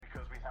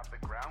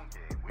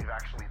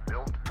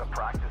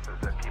practices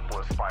that people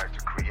aspire to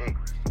create.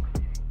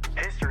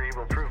 History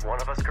will prove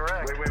one of us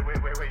correct. Wait.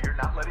 You're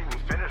not letting me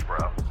finish, bro.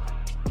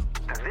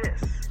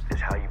 This is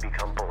how you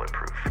become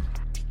bulletproof.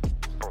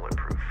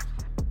 Bulletproof.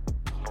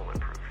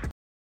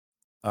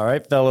 All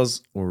right,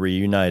 fellas, we're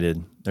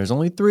reunited. There's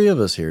only 3 of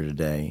us here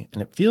today,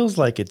 and it feels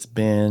like it's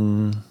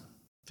been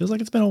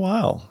a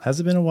while. Has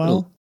it been a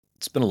while?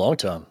 It's been a long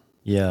time.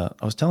 Yeah,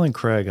 I was telling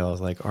Craig, I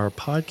was like, our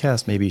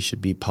podcast maybe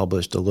should be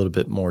published a little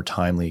bit more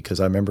timely, because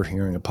I remember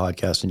hearing a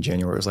podcast in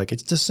January. It was like,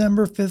 it's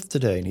December 5th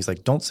today. And he's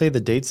like, don't say the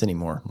dates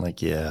anymore. I'm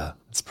like, yeah,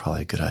 it's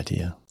probably a good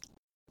idea.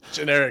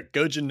 Generic.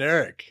 Go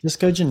generic. Just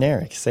go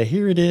generic. Say,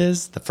 here it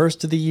is, the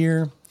first of the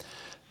year.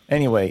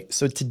 Anyway,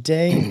 so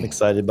today I'm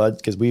excited, bud,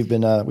 because we've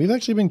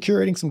actually been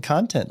curating some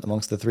content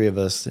amongst the 3 of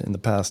us in the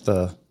past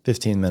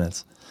 15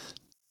 minutes.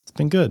 It's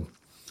been good.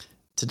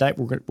 Tonight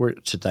we're going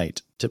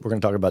to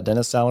talk about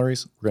dentist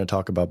salaries. We're going to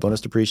talk about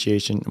bonus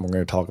depreciation, and we're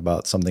going to talk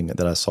about something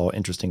that I saw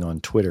interesting on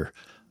Twitter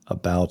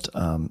about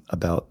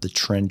the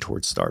trend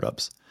towards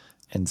startups.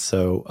 And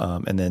so,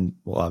 and then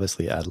we'll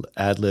obviously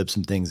ad lib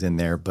some things in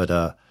there,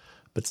 but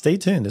stay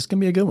tuned. This is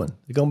going to be a good one.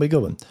 It's going to be a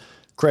good one.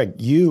 Craig,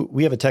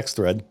 we have a text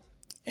thread,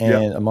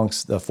 and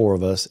amongst the 4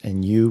 of us,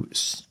 and you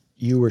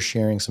were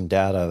sharing some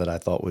data that I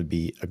thought would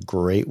be a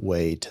great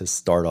way to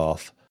start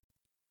off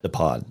the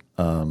pod.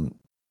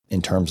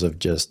 In terms of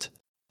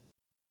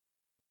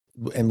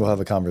and we'll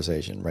have a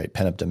conversation, right?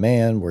 Pent-up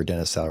demand, where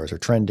dentist salaries are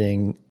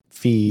trending,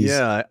 fees.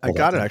 Yeah, I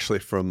got it actually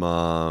from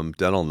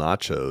Dental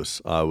Nachos.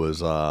 I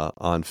was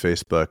on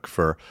Facebook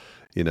for,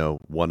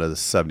 one of the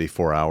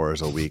 74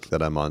 hours a week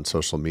that I'm on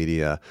social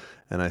media,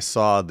 and I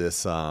saw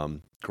this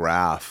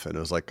graph, and it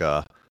was like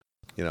a,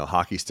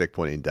 hockey stick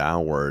pointing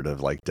downward of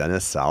like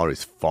dentist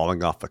salaries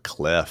falling off a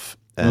cliff,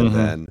 and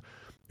then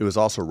it was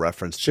also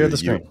referenced Share the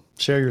screen.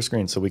 Share your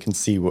screen so we can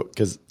see what,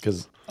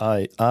 because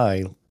I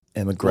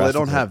am a graphic. Well, I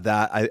don't have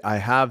that. I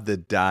have the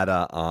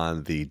data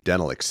on the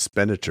dental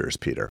expenditures,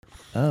 Peter.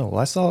 Oh,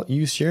 well, I saw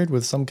you shared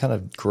with some kind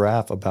of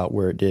graph about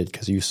where it did,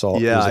 because you saw.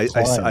 Yeah, I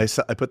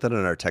put that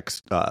in our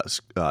text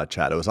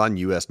chat. It was on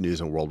U.S.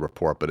 News and World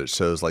Report, but it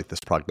shows like this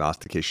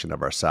prognostication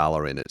of our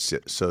salary, and it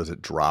shows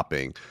it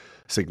dropping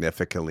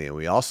significantly. And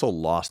we also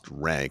lost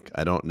rank.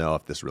 I don't know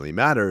if this really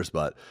matters,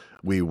 but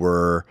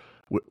we're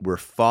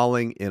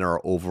falling in our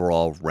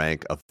overall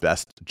rank of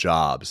best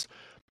jobs.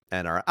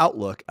 And our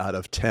outlook out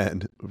of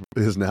 10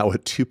 is now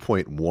at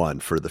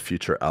 2.1 for the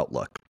future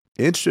outlook.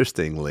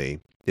 Interestingly,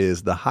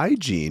 is the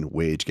hygiene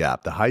wage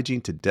gap. The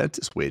hygiene to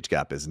dentist wage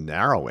gap is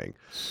narrowing.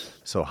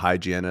 So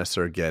hygienists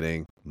are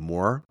getting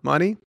more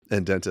money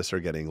and dentists are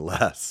getting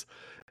less.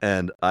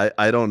 And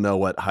I don't know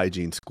what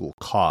hygiene school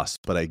costs,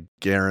 but I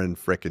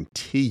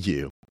guarantee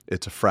you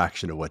it's a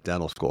fraction of what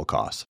dental school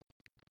costs.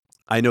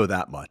 I know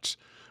that much.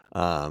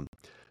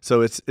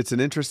 So it's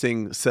an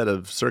interesting set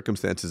of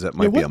circumstances that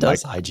might be a What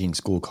does hygiene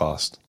school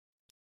cost?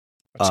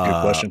 That's a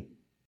good question.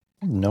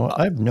 No,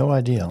 I have no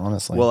idea,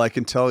 honestly. Well, I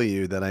can tell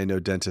you that I know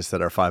dentists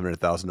that are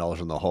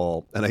 $500,000 in the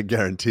hole, and I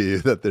guarantee you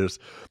that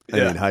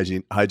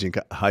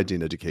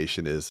hygiene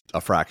education is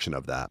a fraction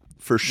of that,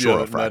 for sure.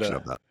 A fraction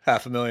of that.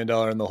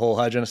 $500,000 in the hole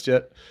hygienist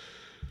yet?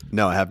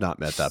 No, I have not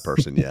met that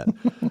person yet.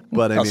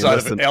 But I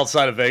mean,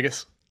 outside of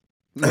Vegas.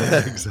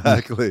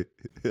 Exactly.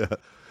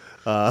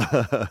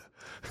 Yeah.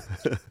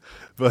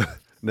 But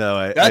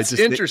no, that's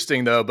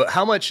interesting though. But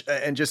how much?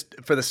 And just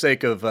for the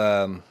sake of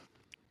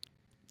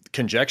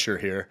conjecture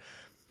here,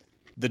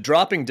 the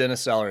dropping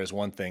dentist salary is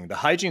one thing. The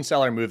hygiene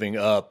salary moving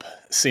up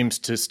seems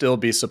to still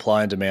be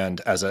supply and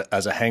demand as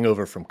a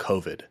hangover from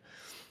COVID,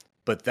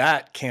 but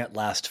that can't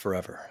last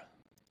forever.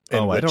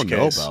 I don't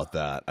know about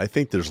that. I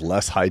think there's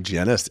less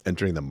hygienists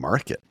entering the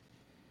market.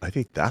 I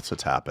think that's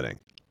what's happening.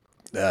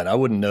 And I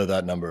wouldn't know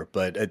that number,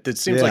 but it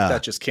seems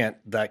like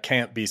that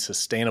can't be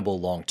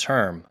sustainable long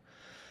term.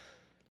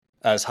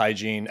 As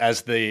hygiene,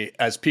 as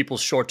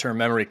people's short-term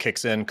memory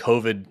kicks in,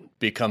 COVID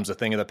becomes a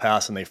thing of the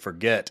past and they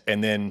forget.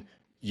 And then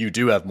you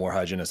do have more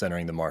hygienists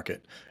entering the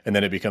market. And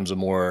then it becomes a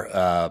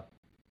more,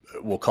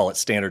 we'll call it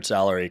standard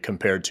salary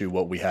compared to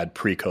what we had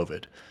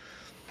pre-COVID.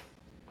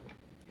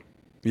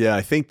 Yeah,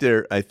 I think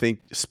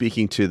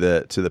speaking to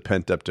the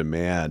pent-up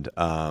demand,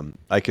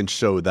 I can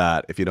show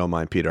that. If you don't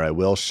mind, Peter, I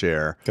will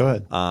share. Go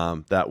ahead.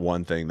 That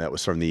one thing that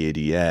was from the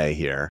ADA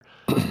here.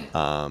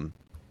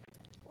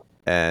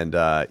 And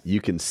you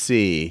can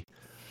see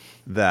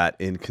that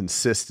in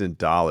consistent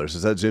dollars.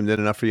 Is that zoomed in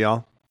enough for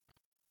y'all?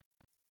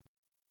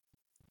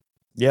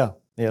 Yeah,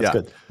 that's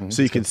good. Mm-hmm.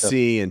 So you can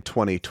see in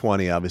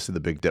 2020, obviously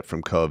the big dip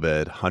from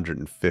COVID,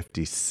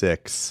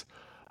 $156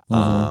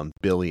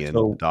 billion.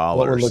 So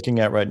what we're looking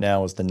at right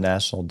now is the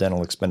national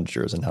dental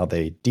expenditures and how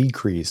they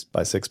decreased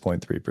by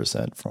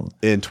 6.3% from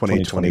in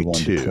 2021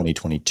 to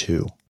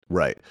 2022.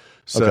 Right.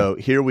 So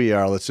Here we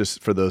are. Let's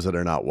just, for those that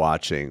are not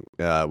watching,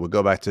 we'll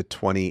go back to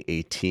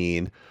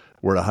 2018.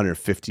 We're at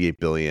 $158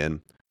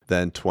 billion.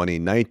 Then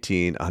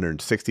 2019,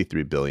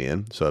 163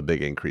 billion, so a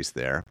big increase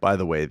there. By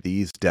the way,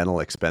 these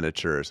dental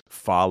expenditures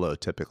follow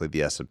typically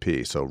the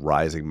S&P, so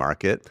rising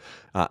market,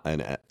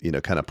 and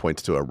kind of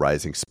points to a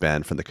rising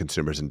spend from the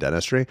consumers in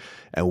dentistry.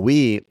 And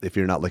we, if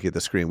you're not looking at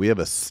the screen, we have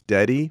a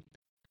steady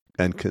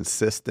and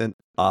consistent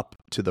up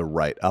and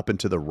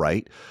to the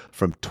right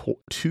from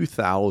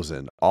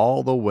 2000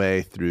 all the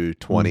way through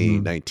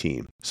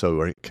 2019. So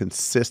we're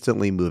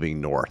consistently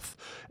moving north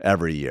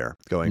every year,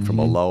 going from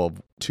a low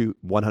of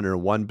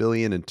 101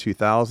 billion in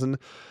 2000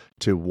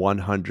 to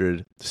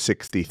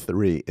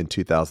 163 in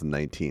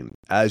 2019.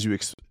 As you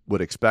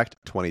would expect,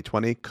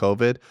 2020,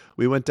 COVID,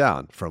 we went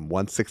down from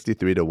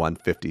 163 to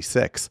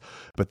 156.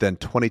 But then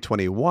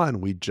 2021,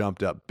 we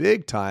jumped up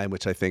big time,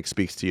 which I think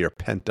speaks to your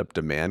pent-up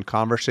demand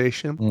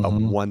conversation of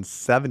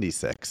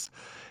 176.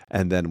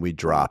 And then we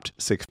dropped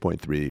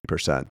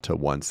 6.3% to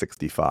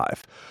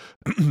 165.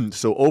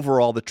 So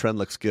overall, the trend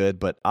looks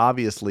good, but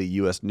obviously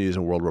U.S. News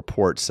and World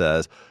Report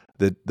says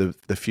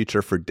the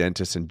future for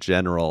dentists in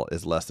general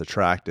is less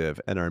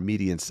attractive, and our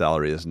median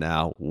salary is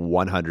now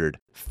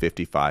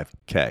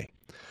 $155K.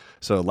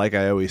 So like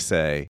I always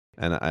say,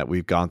 and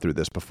we've gone through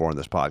this before in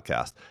this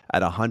podcast,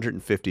 at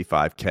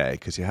 $155K,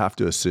 because you have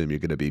to assume you're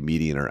going to be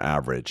median or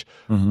average,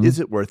 is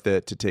it worth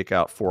it to take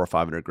out $400,000 or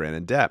 $500,000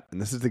 in debt? And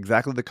this is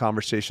exactly the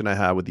conversation I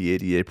had with the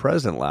ADA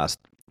president last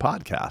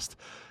podcast.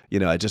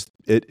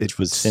 It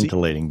was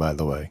scintillating, by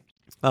the way.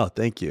 Oh,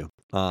 thank you.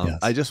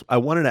 Yes. I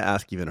wanted to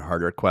ask even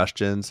harder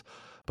questions,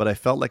 but I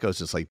felt like I was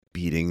just like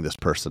beating this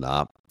person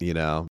up.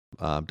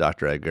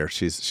 Dr. Edgar,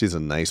 she's a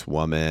nice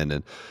woman,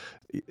 and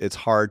it's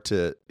hard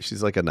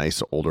she's like a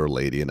nice older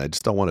lady, and I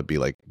just don't want to be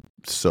like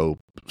so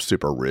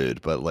super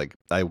rude, but like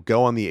I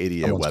go on the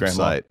ADA Someone's website.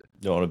 Grandma.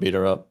 Don't want to beat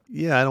her up.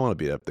 Yeah, I don't want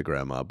to beat up the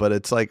grandma, but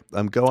it's like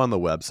go on the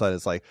website.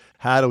 It's like,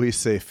 how do we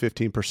save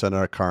 15% on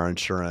our car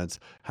insurance?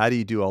 How do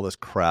you do all this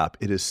crap?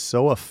 It is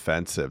so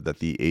offensive that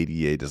the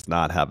ADA does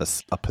not have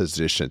a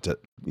position to,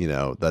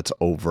 that's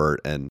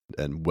overt and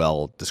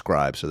well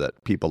described so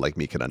that people like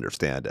me can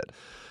understand it.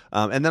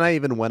 And then I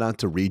even went on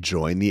to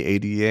rejoin the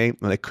ADA,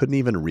 and I couldn't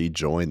even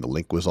rejoin. The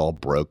link was all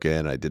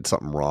broken. I did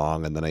something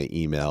wrong, and then I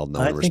emailed.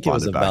 No one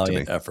responded back to me.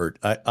 I think it was a valiant effort.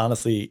 I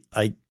honestly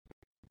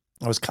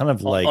was kind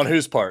of like on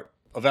whose part?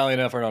 A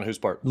valiant effort on whose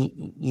part?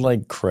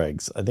 Like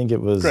Craig's. I think it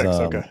was. Craig's,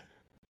 okay.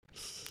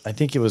 I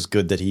think it was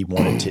good that he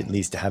wanted to at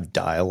least have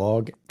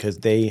dialogue, because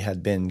they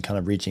had been kind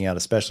of reaching out,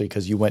 especially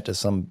because you did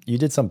some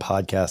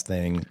podcast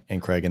thing,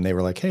 and Craig, and they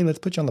were like, "Hey, let's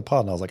put you on the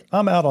pod." And I was like,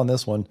 "I'm out on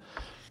this one."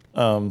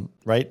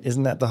 Right?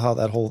 Isn't that how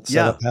that whole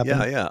setup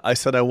happened? Yeah. I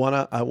said I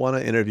wanna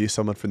interview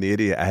someone from the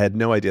ADA. I had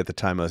no idea at the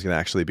time I was going to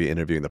actually be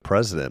interviewing the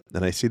president,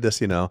 and I see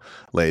this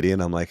lady,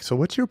 and I'm like, "So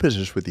what's your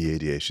position with the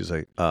ADA?" She's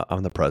like,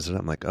 "I'm the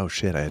president." I'm like, "Oh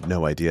shit, I had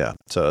no idea."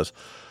 So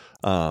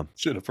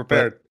should have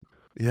prepared.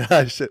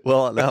 Yeah, shit.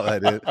 Well, no, I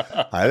didn't.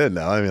 I didn't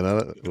know. I mean,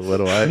 what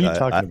do I? What are you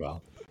talking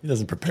about? He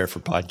doesn't prepare for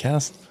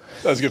podcasts.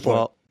 That's a good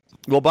point.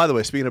 Well, by the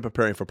way, speaking of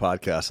preparing for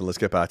podcasts, and let's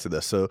get back to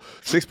this. So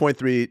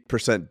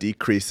 6.3%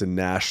 decrease in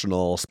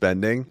national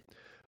spending,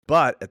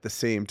 but at the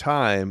same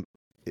time,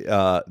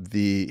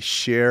 the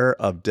share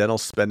of dental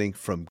spending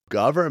from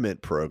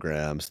government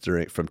programs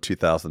from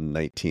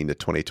 2019 to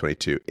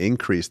 2022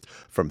 increased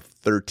from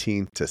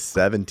 13 to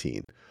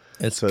 17.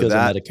 It's because of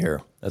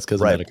Medicare. That's because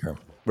of Medicare.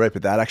 Right,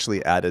 but that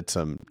actually added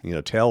some,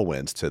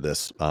 tailwinds to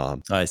this.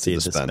 I see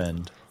the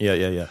spend.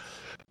 Yeah.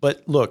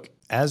 But look,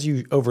 as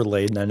you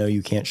overlaid, and I know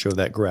you can't show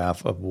that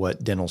graph of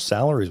what dental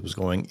salaries was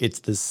going, it's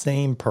the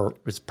same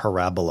it's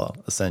parabola,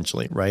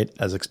 essentially, right?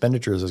 As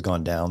expenditures has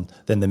gone down,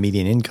 then the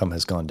median income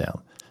has gone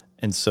down.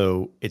 And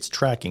so it's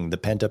tracking the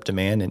pent-up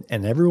demand,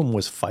 and everyone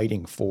was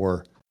fighting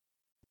for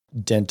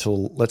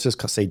dental, let's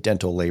just say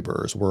dental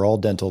laborers. We're all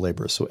dental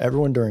laborers. So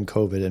everyone during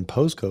COVID and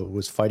post-COVID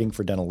was fighting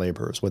for dental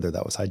laborers, whether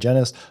that was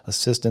hygienists,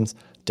 assistants,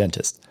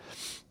 dentists.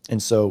 And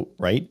so,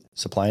 right,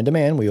 supply and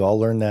demand, we all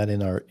learned that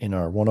in our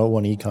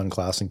 101 econ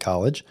class in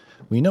college.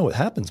 We know what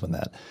happens when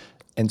that.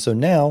 And so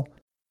now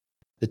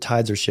the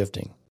tides are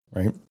shifting,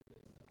 right?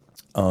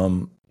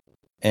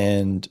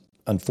 And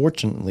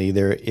unfortunately,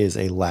 there is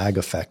a lag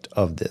effect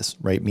of this,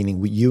 right?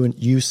 Meaning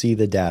you see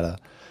the data,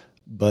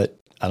 but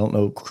I don't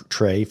know,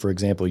 Trey, for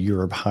example,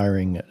 you're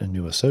hiring a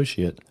new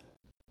associate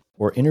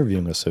or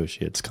interviewing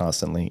associates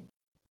constantly.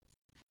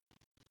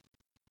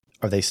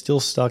 Are they still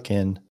stuck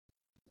in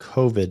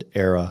COVID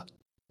era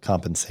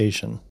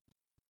compensation?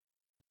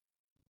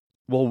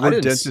 Well, were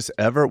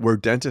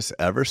dentists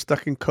ever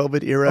stuck in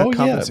COVID era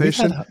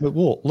compensation? Yeah,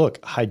 well,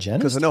 look, hygienists.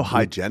 Because I know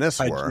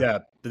hygienists were. Yeah,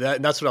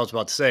 that's what I was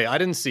about to say. I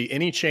didn't see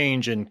any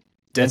change in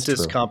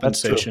dentist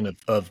compensation in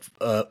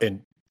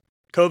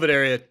COVID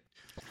area.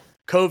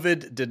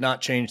 COVID did not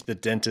change the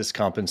dentist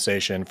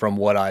compensation from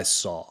what I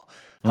saw.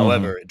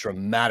 However, it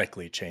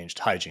dramatically changed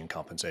hygiene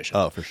compensation.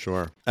 Oh, for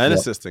sure. And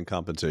assistant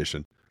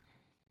compensation.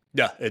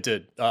 Yeah, it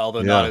did.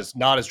 Although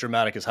not as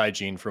dramatic as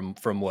hygiene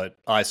from what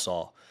I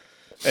saw.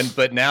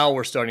 But now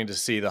we're starting to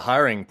see the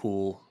hiring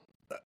pool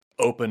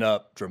open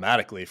up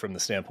dramatically from the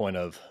standpoint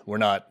of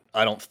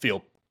I don't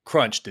feel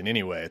crunched in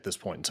any way at this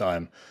point in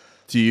time.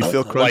 Do you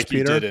feel crunched, like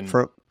Peter? You did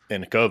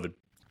in COVID?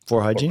 For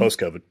or hygiene?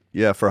 post-COVID.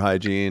 Yeah, for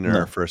hygiene or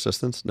No. for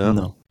assistance? No?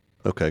 No.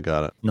 Okay,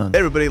 got it. None. Hey,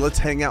 everybody, let's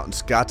hang out in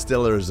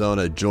Scottsdale,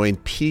 Arizona. Join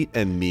Pete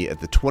and me at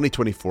the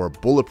 2024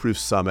 Bulletproof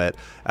Summit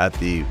at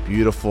the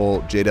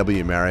beautiful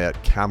JW Marriott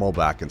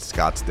Camelback in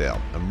Scottsdale.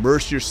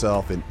 Immerse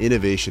yourself in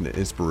innovation and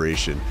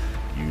inspiration.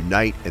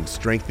 Unite and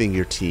strengthen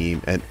your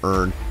team and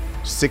earn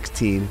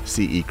 16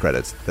 CE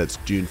credits. That's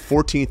June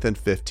 14th and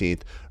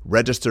 15th.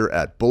 Register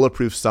at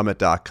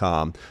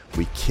bulletproofsummit.com.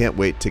 We can't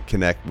wait to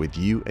connect with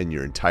you and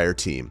your entire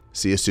team.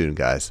 See you soon,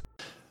 guys.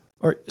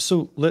 All right.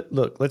 So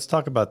let's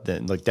talk about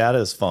then. Like, data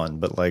is fun,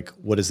 but like,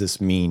 what does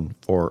this mean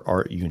for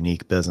our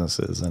unique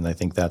businesses? And I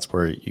think that's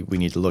where we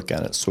need to look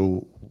at it.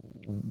 So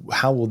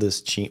how will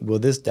this change? Will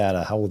this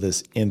data, how will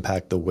this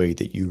impact the way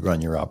that you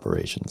run your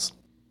operations?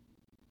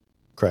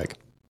 Craig?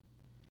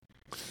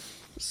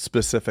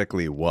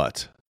 Specifically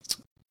what?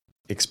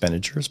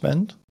 Expenditure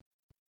spend,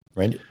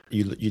 right?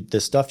 The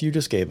stuff you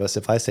just gave us,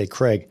 if I say,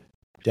 Craig,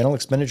 dental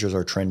expenditures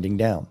are trending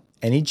down.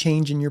 Any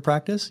change in your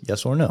practice?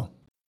 Yes or no?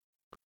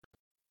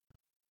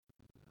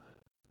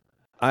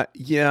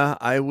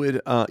 I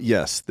would.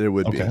 Yes, there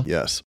would Okay. be.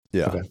 Yes.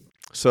 Yeah. Okay.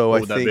 So What I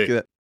would that think be?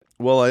 that,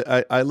 well,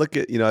 I look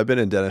at, I've been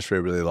in dentistry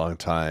a really long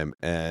time,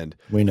 and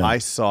We know. I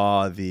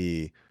saw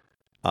the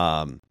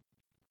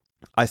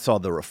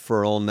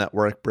referral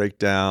network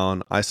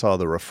breakdown. I saw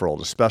the referral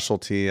to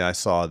specialty. I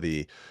saw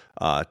the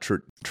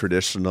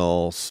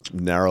traditional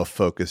narrow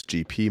focus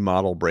GP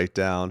model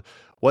breakdown.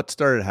 What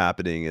started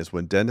happening is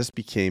when dentists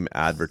became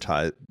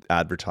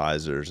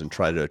advertisers and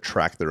tried to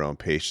attract their own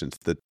patients,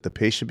 the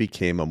patient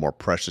became a more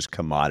precious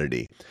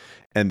commodity.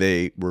 And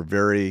they were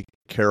very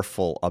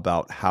careful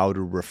about how to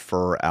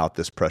refer out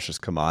this precious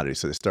commodity.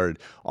 So they started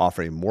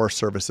offering more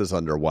services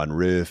under one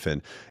roof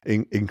and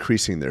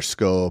increasing their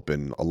scope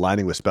and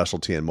aligning with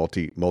specialty and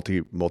multi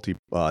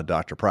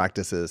doctor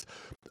practices.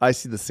 I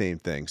see the same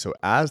thing. So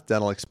as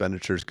dental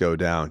expenditures go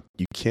down,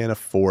 you can't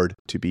afford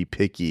to be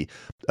picky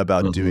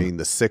about doing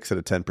the 6 out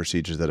of 10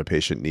 procedures that a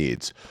patient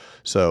needs.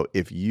 So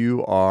if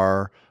you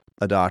are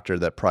a doctor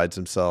that prides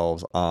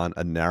themselves on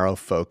a narrow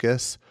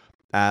focus,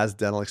 as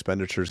dental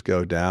expenditures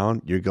go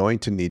down, you're going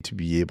to need to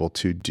be able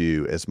to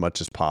do as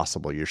much as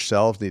possible. Your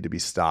shelves need to be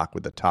stocked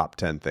with the top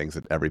 10 things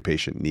that every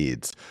patient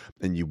needs,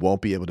 and you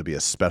won't be able to be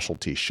a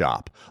specialty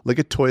shop. Look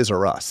at Toys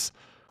R Us.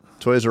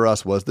 Toys R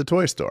Us was the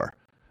toy store,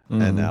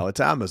 and now it's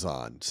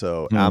Amazon.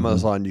 So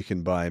Amazon, you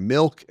can buy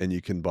milk and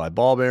you can buy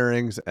ball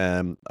bearings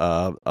and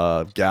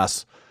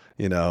gas,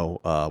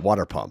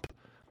 water pump.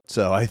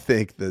 So I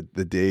think that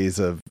the days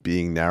of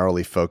being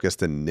narrowly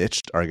focused and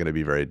niched are going to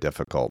be very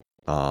difficult.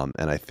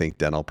 And I think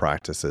dental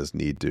practices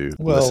need to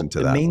listen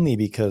to that. Mainly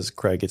because,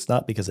 Craig, it's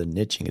not because of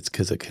niching, it's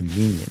because of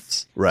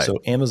convenience. Right. So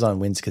Amazon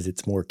wins because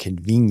it's more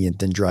convenient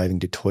than driving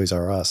to Toys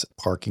R Us,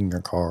 parking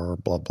your car,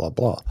 blah, blah,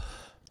 blah.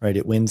 Right?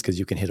 It wins because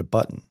you can hit a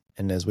button.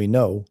 And as we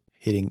know,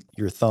 hitting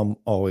your thumb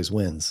always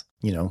wins.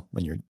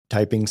 When you're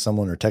typing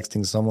someone or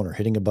texting someone or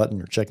hitting a button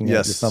or checking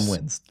out, your thumb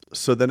wins.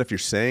 So then if you're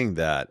saying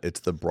that, it's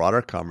the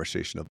broader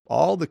conversation of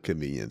all the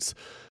convenience.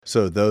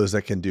 So those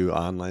that can do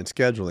online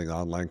scheduling,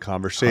 online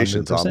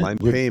conversations, 100%. online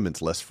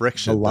payments, less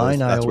friction. The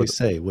line I always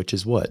say, which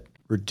is what?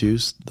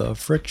 Reduce the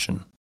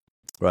friction.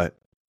 Right.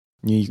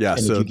 And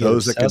so if you get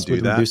those that can obsessed do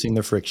with that, reducing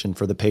the friction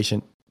for the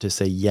patient to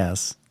say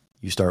yes,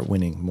 you start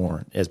winning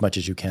more as much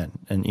as you can.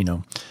 And,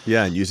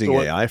 yeah, and using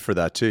AI for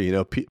that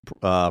too.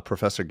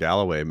 Professor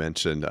Galloway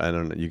mentioned, I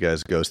don't know, you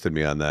guys ghosted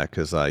me on that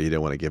because you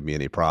didn't want to give me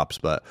any props,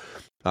 but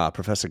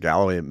Professor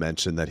Galloway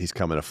mentioned that he's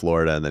coming to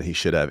Florida and that he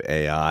should have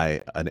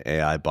an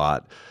AI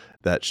bot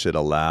that should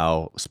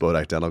allow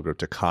Spodak Dental Group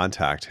to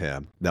contact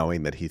him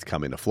knowing that he's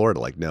coming to Florida.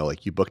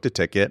 You booked a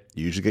ticket,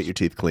 you usually get your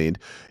teeth cleaned,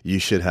 you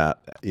should have,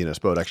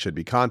 Spodak should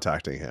be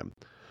contacting him.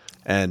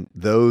 And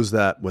those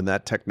that, when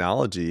that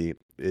technology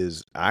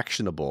is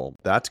actionable,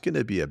 that's going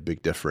to be a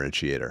big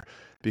differentiator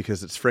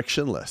because it's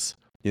frictionless.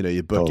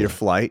 You book your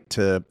flight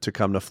to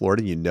come to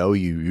Florida, you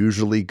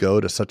usually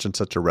go to such and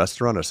such a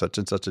restaurant or such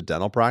and such a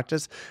dental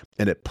practice,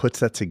 and it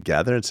puts that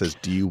together and says,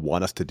 do you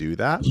want us to do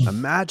that?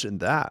 Imagine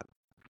that.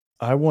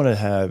 I want to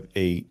have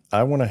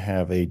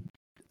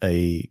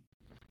a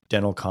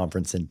dental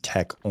conference in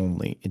tech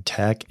only, in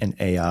tech and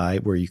AI,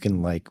 where you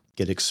can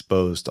get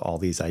exposed to all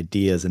these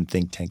ideas and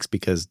think tanks,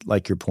 because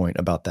like your point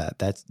about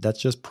that's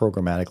just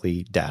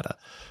programmatically data,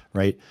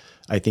 right?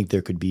 I think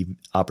there could be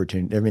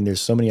opportunity. I mean,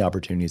 there's so many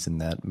opportunities in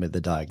that. The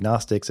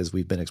diagnostics, as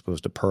we've been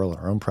exposed to Pearl in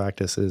our own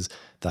practices,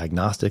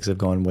 diagnostics have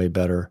gone way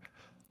better.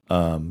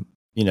 So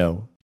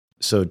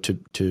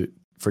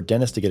for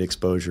dentists to get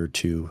exposure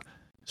to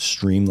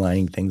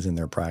streamlining things in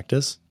their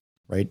practice,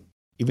 right?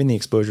 Even the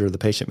exposure of the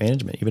patient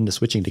management, even to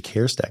switching to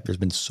CareStack, there's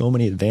been so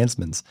many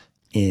advancements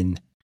in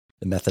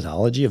the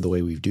methodology of the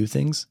way we do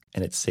things,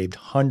 and it's saved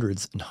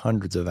hundreds and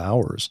hundreds of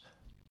hours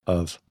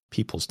of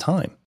people's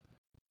time,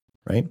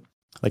 right?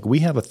 We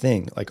have a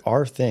thing,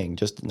 our thing,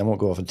 and I won't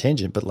go off on a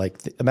tangent, but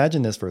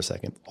imagine this for a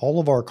second. All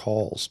of our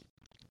calls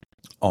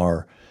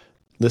are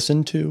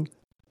listened to,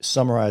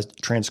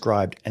 summarized,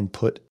 transcribed, and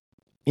put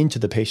into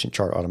the patient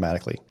chart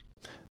automatically.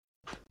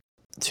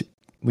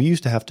 we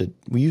used to have to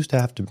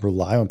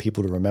rely on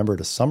people to remember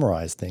to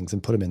summarize things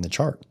and put them in the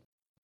chart.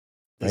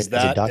 Right? Is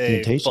that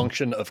a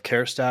function of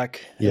CareStack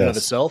in and of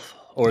itself,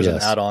 or is it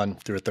an add-on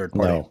through a third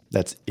party? No,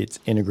 it's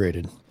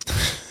integrated.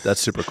 That's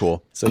super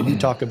cool. So you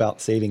talk about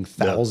saving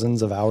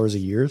thousands of hours a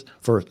year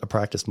for a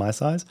practice my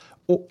size.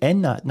 Oh,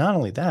 and not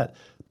only that,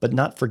 but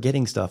not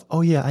forgetting stuff.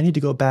 Oh yeah, I need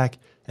to go back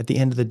at the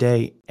end of the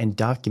day and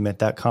document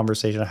that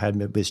conversation I had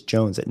with Miss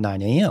Jones at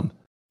 9 a.m.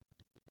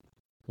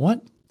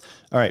 What?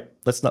 All right,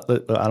 I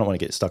don't want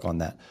to get stuck on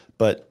that.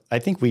 But I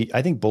think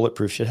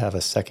Bulletproof should have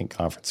a second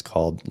conference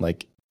called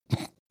like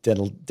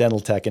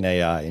dental tech and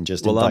AI, and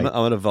just I'm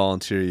going to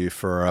volunteer you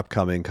for our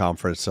upcoming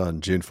conference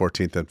on June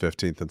 14th and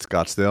 15th in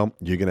Scottsdale.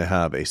 You're going to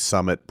have a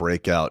summit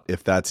breakout.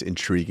 If that's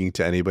intriguing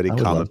to anybody,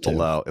 comment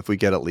below. If we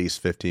get at least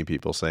 15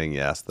 people saying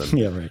yes, then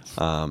yeah, right.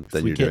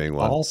 Then you're doing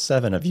well. All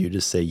 7 of you to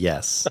say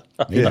yes.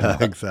 Yeah,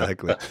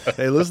 exactly.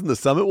 Hey, listen, the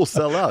summit will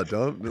sell out.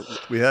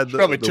 We had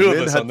probably the 2 win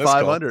of us had on this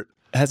 500. call.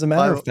 As a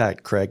matter of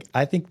fact, Craig,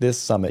 I think this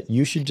summit,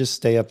 you should just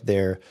stay up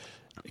there,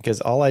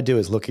 because all I do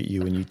is look at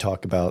you when you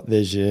talk about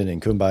vision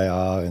and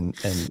kumbaya and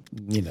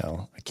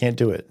I can't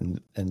do it.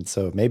 And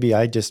so maybe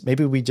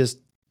we just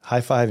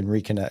high five and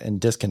reconnect and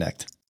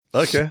disconnect.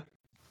 Okay.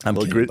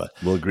 We'll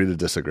agree to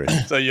disagree.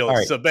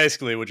 So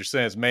basically what you're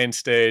saying is main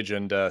stage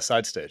and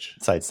side stage.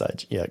 Side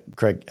stage. Yeah.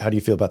 Craig, how do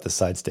you feel about the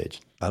side stage?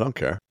 I don't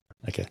care.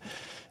 Okay.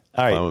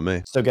 All right. Fine with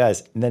me. So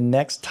guys, the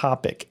next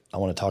topic I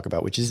want to talk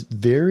about, which is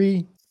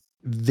very,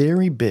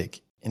 very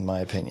big in my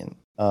opinion.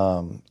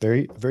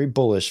 Very, very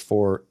bullish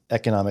for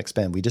economic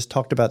spend. We just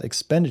talked about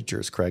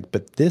expenditures, Craig,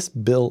 but this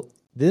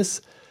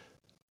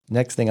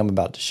next thing I'm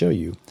about to show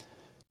you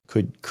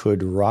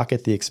could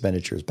rocket the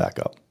expenditures back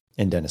up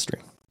in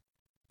dentistry.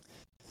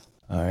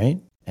 All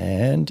right.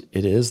 And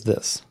it is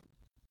this.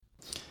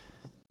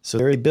 So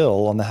there is a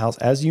bill on the House,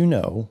 as you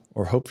know,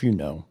 or hope you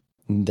know,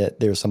 that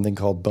there's something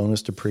called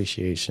bonus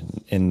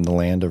depreciation in the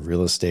land of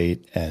real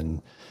estate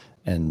and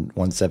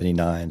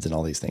 179s and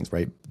all these things,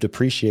 right?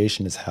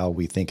 Depreciation is how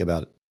we think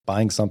about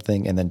buying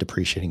something and then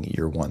depreciating at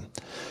year one.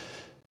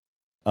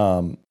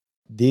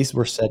 These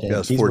were set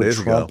in, these were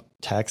Trump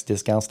tax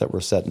discounts that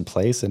were set in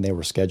place, and they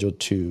were scheduled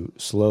to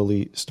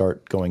slowly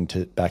start going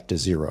back to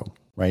zero,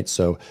 right?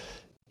 So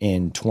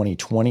in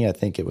 2020, I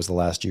think it was the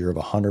last year of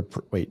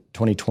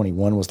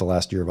 2021 was the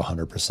last year of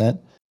 100%.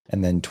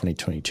 And then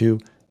 2022,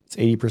 it's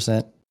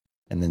 80%.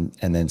 And then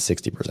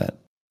 60%.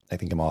 I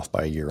think I'm off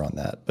by a year on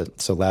that.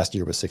 But so last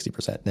year was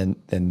 60%.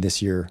 Then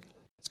this year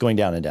it's going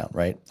down and down,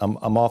 right?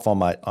 I'm off on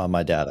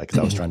my data because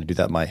I was trying to do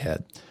that in my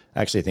head.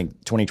 Actually, I think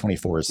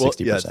 2021 is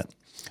 60%. Yes.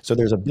 So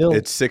there's a bill.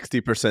 It's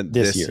 60%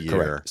 this year.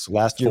 Correct. So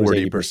last year was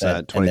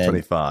 80%.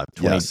 2025.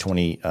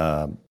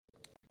 2021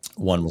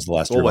 was the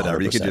last year.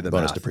 Whatever. You can do the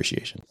bonus math.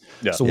 depreciation.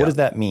 Yeah. So what does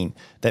that mean?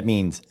 That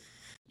means,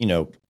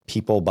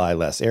 people buy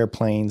less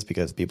airplanes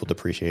because people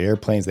depreciate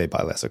airplanes. They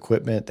buy less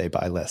equipment. They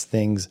buy less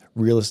things.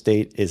 Real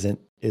estate isn't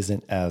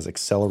as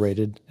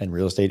accelerated, and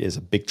real estate is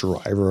a big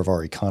driver of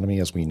our economy,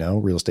 as we know.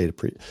 Real estate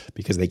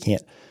because they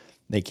can't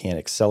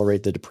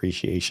accelerate the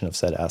depreciation of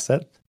said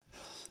asset.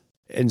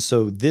 And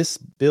so this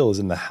bill is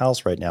in the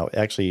House right now. It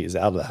actually is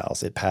out of the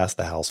House. It passed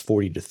the House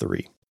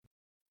 40-3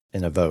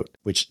 in a vote,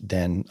 which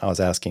then I was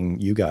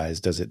asking you guys,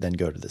 does it then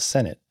go to the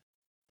Senate?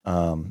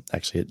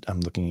 Actually,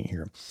 I'm looking at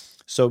here.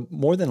 So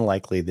more than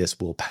likely this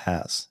will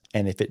pass.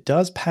 And if it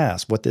does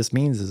pass, what this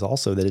means is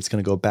also that it's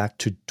going to go back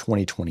to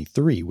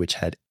 2023, which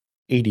had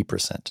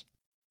 80%.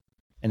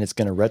 And it's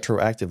going to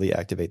retroactively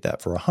activate that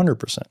for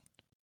 100%.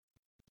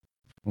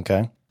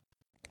 Okay.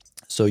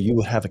 So you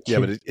would have a kid. Yeah,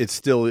 but it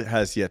still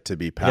has yet to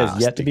be passed. It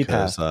has yet to be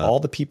passed. All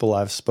the people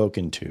I've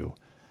spoken to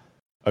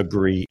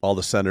agree. All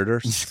the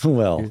senators?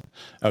 Well,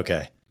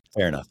 okay,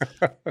 fair enough.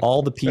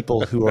 All the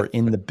people who are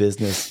in the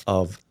business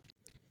of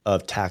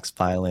tax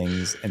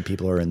filings and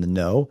people who are in the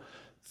know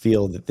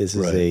feel that this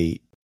is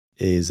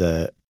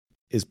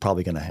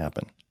probably going to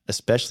happen,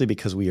 especially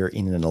because we are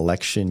in an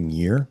election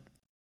year,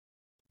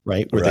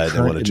 right? Where the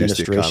current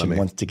administration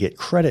wants to get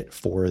credit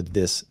for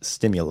this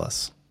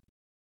stimulus.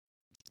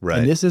 Right.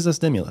 And this is a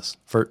stimulus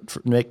for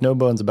make no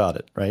bones about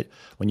it, right?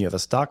 When you have a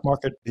stock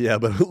market. Yeah,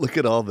 but look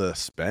at all the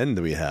spend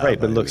we have. Right.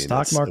 But look,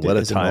 stock market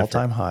is an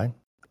all-time high.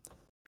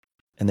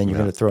 And then you're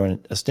going to throw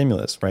in a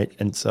stimulus, right?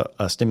 And so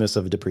a stimulus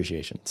of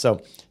depreciation.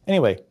 So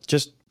anyway,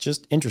 just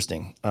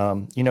interesting.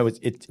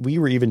 We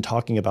were even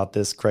talking about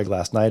this, Craig,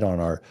 last night on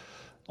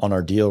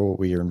our deal where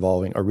we are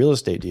involving a real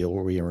estate deal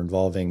where we are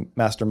involving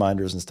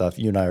masterminders and stuff.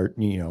 You and I are,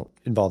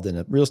 involved in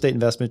a real estate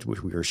investment,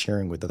 which we are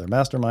sharing with other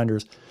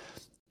masterminders.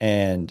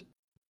 And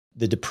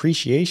the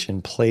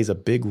depreciation plays a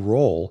big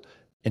role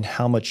in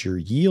how much your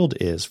yield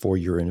is for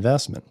your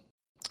investment,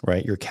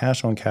 right? Your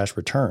cash on cash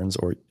returns,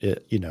 or,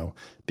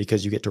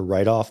 because you get to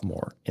write off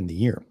more in the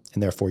year,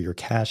 and therefore your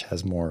cash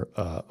has more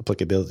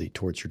applicability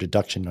towards your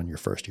deduction on your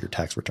first year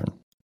tax return.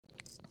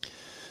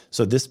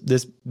 So this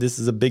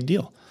is a big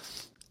deal.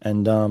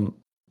 And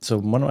so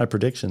one of my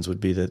predictions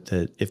would be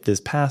that if this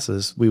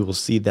passes, we will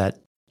see that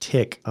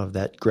tick of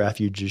that graph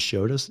you just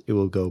showed us. It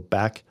will go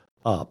back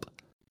up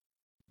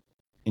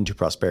into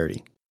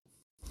prosperity.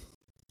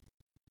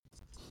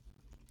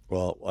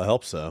 Well, I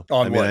hope so.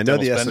 On I mean, what, I know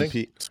dental the spending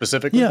S&P.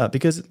 specifically? Yeah,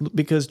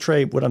 because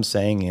Trey, what I'm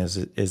saying is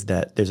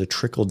that there's a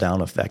trickle down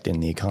effect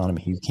in the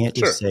economy. You can't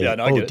just Sure. say, Yeah,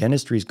 no, I oh, get it.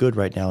 dentistry's good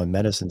right now and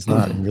medicine's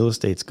not, and real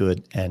estate's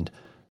good and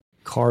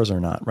cars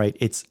are not, right?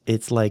 It's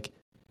like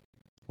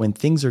when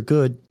things are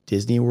good,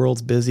 Disney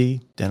World's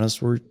busy,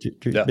 dentists were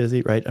Yeah.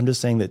 busy, right? I'm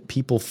just saying that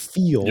people You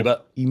feel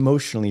bet.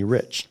 emotionally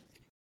rich.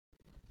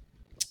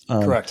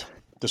 Correct.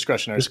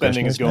 Discretionary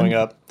spending is going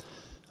up.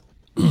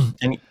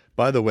 And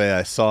By the way,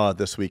 I saw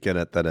this weekend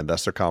at that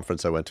investor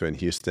conference I went to in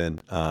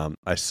Houston,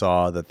 I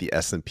saw that the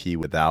S&P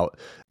without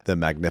the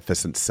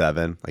Magnificent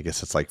Seven, I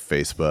guess it's like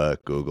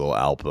Facebook, Google,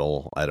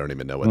 Apple, I don't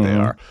even know what they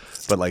are,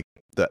 but like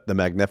the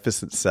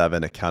Magnificent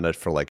Seven accounted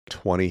for like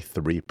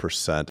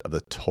 23% of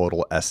the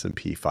total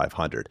S&P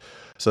 500.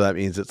 So that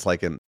means it's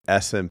like an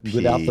S&P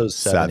without those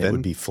seven, it 7.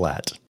 would be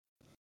flat.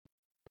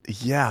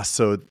 Yeah,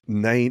 so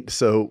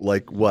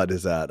like what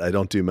is that? I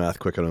don't do math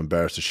quick. I'm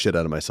embarrassed the shit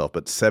out of myself.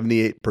 But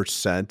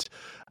 78%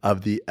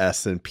 of the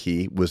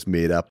S&P was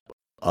made up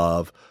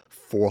of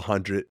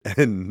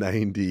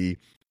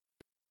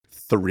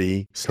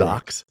 493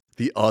 stocks.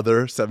 The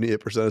other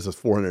 78% is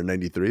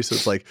 493. So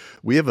it's like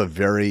we have a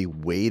very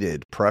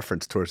weighted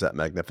preference towards that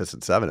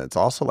Magnificent Seven. It's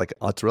also like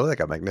it's really like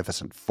a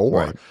Magnificent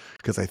Four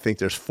because I think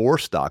there's 4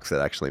 stocks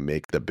that actually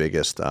make the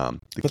biggest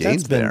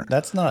gains there.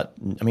 That's not.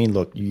 I mean,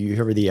 look, you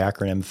hear the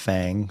acronym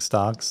FANG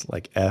stocks,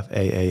 like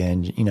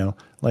FAANG. You know,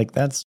 like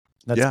that's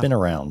been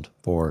around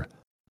for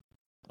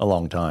a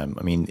long time.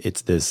 I mean,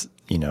 it's this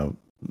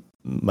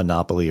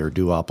monopoly or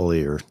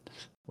duopoly or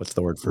what's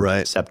the word for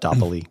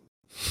septopoly.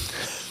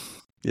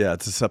 Yeah,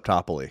 it's a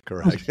septopoly,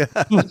 correct?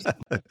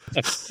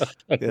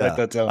 Like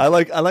that sound. I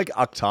like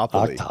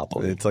octopoly.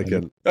 Octopoly. It's like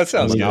That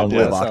sounds good. monopoly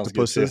Yeah, of that sounds good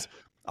too. octopuses,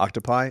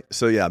 octopi.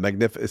 So yeah,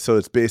 So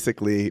it's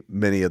basically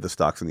many of the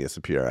stocks in the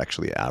S&P are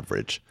actually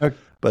average, Okay.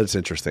 but it's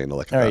interesting to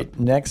look at. All right,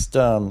 next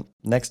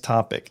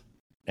topic,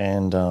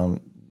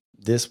 and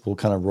this will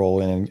kind of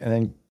roll in, and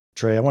then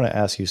Trey, I want to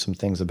ask you some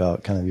things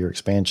about kind of your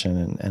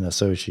expansion and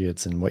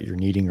associates and what you're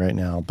needing right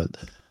now, but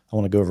I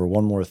want to go over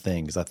one more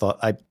thing because I thought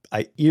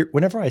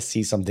whenever I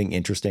see something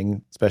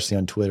interesting, especially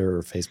on Twitter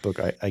or Facebook,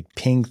 I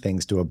ping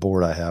things to a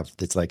board I have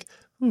that's like,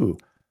 ooh,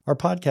 our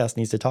podcast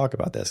needs to talk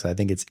about this. I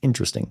think it's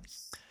interesting.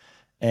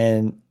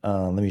 And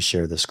let me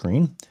share the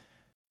screen.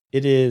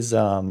 It is,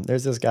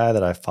 there's this guy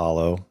that I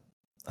follow.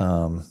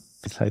 I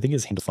think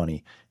his handle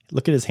funny.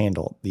 Look at his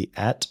handle, the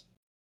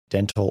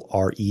 @dental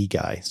RE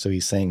guy. So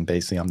he's saying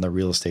basically, I'm the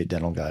real estate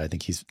dental guy. I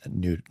think he's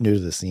new to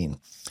the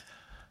scene.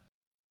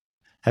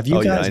 Have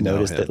you guys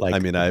noticed that?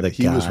 Like,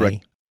 he was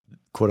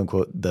quote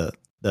unquote the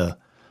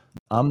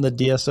I'm the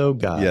DSO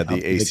guy. Yeah,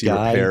 the AC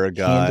repair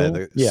guy,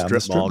 the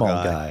strip mall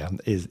guy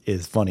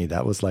is funny.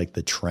 That was like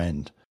the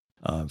trend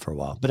for a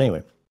while. But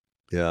anyway,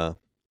 yeah.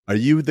 Are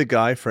you the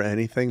guy for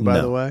anything?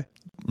 By the way,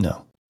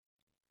 no.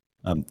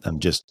 I'm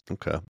just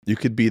okay. You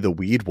could be the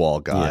weed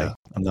wall guy. Yeah,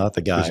 I'm not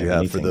the guy. You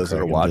have, for those that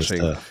are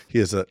watching, he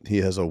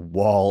has a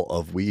wall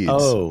of weeds.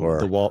 Oh,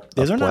 the wall.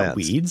 These are not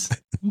weeds. What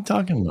are you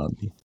talking about?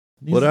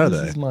 What are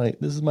they?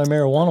 This is my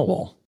marijuana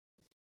wall.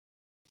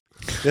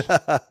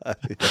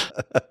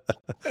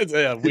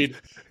 Yeah, weed.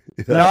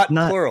 Not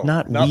plural.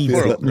 Not weeds,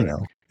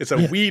 plural. It's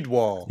a weed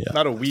wall,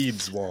 not a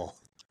weeds wall.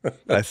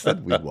 I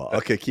said weed wall.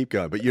 Okay, keep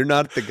going. But you're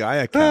not the guy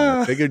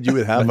account. I figured you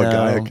would have a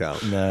guy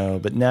account. No,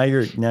 but now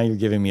you're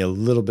giving me a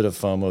little bit of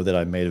FOMO that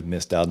I may have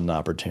missed out on an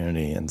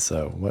opportunity. And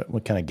so,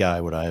 what kind of guy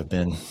would I have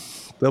been?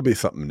 There'll be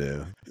something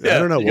new. Yeah, I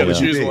don't know. You got to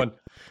choose one.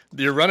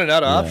 You're running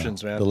out of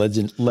options, man. The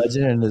legend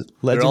in his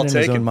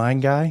own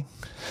mind guy.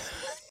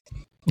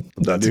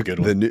 That's a good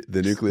one.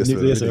 The nucleus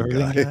of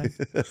everything guy.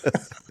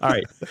 All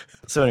right.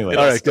 So anyway,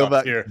 all right, go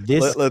back here.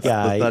 This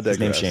guy, his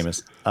name's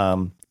Seamus.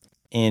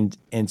 And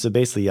so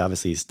basically,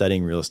 obviously, he's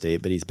studying real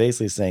estate, but he's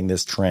basically saying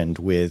this trend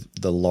with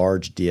the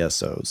large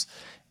DSOs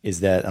is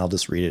that, I'll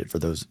just read it for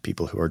those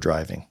people who are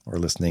driving or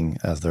listening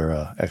as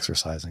they're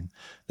exercising.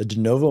 The de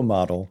novo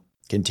model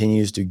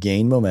continues to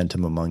gain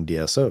momentum among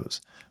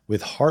DSOs,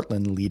 with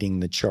Heartland leading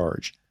the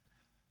charge.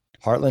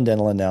 Heartland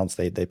Dental announced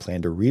they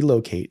plan to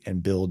relocate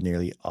and build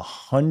nearly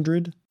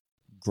 100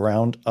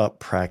 ground-up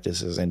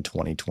practices in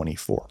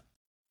 2024.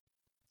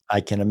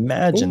 I can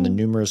imagine the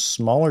numerous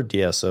smaller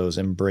DSOs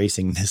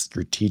embracing this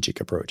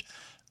strategic approach.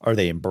 Are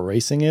they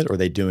embracing it, or are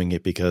they doing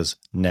it because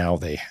now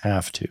they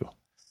have to?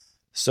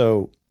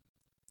 So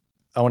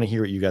I want to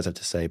hear what you guys have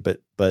to say,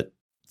 but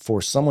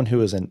for someone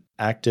who is an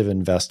active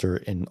investor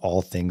in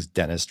all things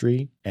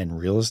dentistry and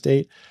real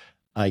estate,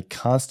 I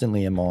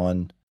constantly am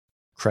on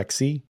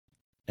Crexy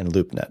and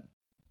LoopNet.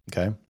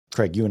 Okay.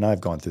 Craig, you and I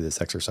have gone through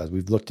this exercise.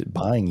 We've looked at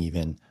buying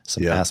even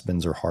some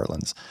Aspens or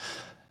Heartlands.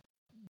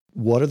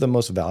 What are the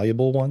most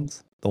valuable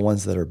ones? The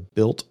ones that are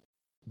built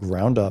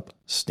ground up,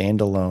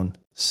 standalone,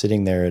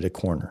 sitting there at a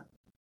corner,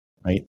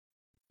 right?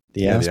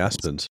 The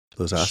Aspens.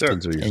 Those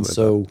Aspens are usually. And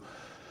so,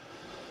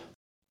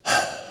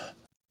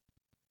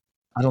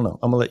 I don't know.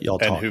 I'm gonna let y'all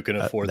talk. And who can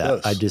afford that.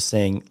 those? I'm just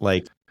saying,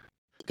 like,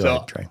 go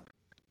ahead, Trey.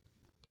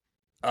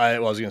 I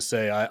was going to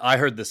say, I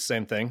heard this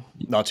same thing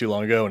not too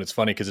long ago, and it's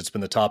funny because it's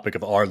been the topic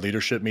of our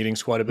leadership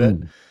meetings quite a bit.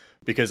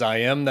 because I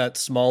am that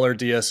smaller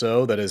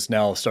DSO that is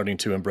now starting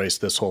to embrace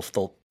this whole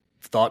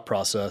thought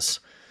process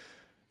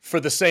for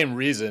the same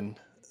reason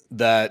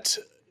that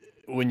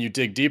when you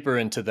dig deeper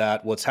into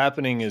that, what's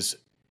happening is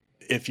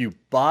if you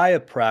buy a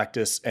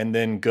practice and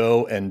then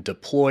go and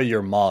deploy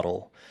your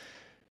model,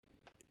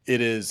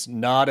 it is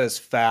not as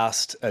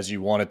fast as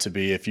you want it to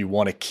be if you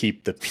want to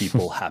keep the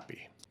people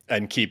happy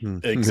and keep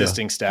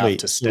existing staff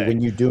to stay. So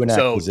when you do an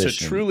acquisition, to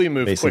truly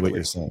move basically quickly, what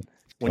you're saying.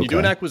 when you do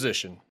an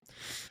acquisition,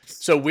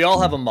 so we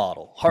all have a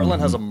model. Heartland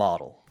has a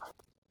model.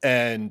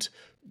 And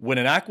when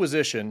an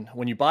acquisition,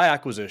 when you buy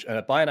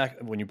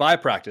when you buy a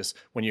practice,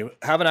 when you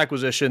have an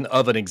acquisition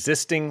of an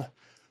existing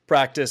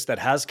practice that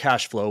has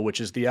cash flow, which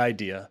is the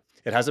idea,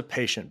 it has a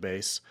patient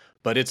base,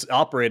 but it's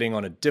operating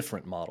on a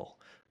different model.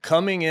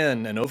 Coming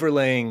in and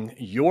overlaying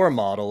your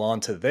model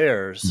onto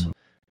theirs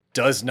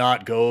does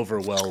not go over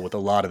well with a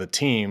lot of the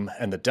team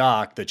and the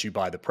doc that you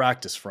buy the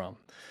practice from.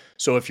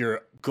 So if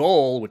your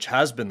goal, which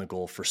has been the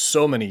goal for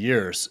so many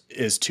years,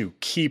 is to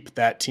keep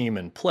that team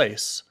in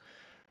place,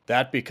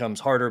 that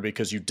becomes harder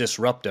because you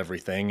disrupt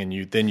everything and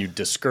you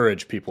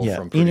discourage people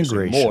from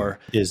producing more.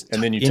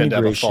 And then you tend to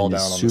have a fall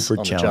down on super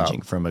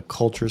challenging from a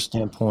culture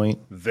standpoint,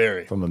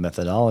 from a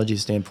methodology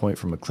standpoint,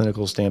 from a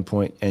clinical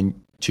standpoint. And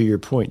to your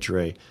point,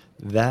 Trey,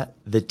 that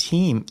the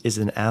team is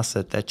an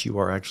asset that you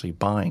are actually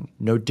buying,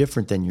 no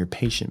different than your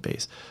patient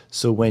base.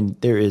 So when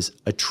there is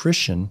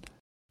attrition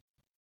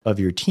of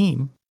your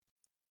team,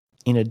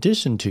 in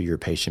addition to your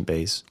patient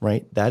base,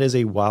 right, that is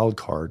a wild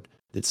card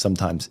that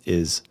sometimes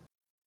is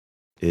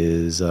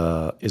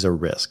a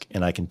risk.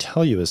 And I can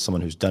tell you, as someone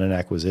who's done an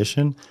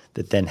acquisition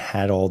that then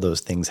had all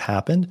those things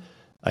happen,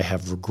 I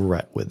have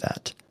regret with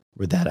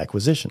that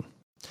acquisition.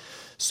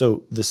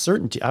 So the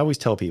certainty, I always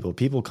tell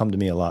people come to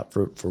me a lot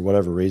for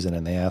whatever reason,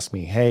 and they ask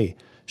me, hey,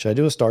 should I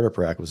do a startup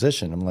or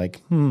acquisition? I'm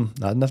like,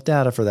 not enough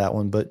data for that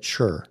one, but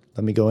sure,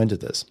 let me go into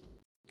this.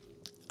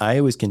 I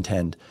always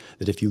contend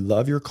that if you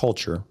love your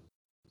culture,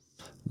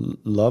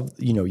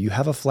 you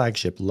have a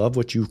flagship, love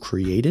what you've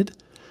created,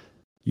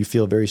 you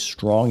feel very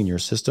strong in your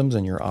systems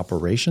and your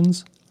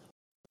operations,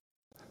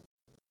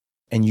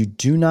 and you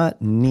do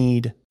not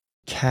need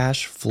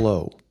cash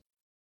flow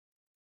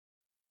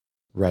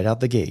right out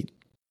the gate,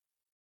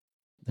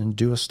 then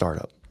do a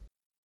startup.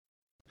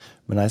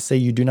 When I say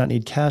you do not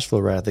need cash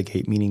flow right out the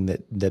gate, meaning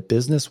that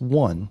business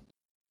one,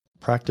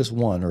 practice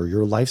one, or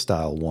your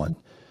lifestyle one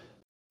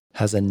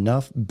has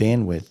enough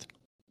bandwidth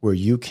where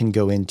you can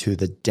go into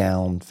the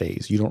down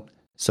phase.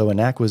 So an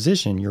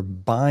acquisition, you're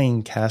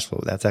buying cash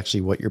flow. That's actually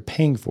what you're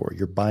paying for.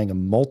 You're buying a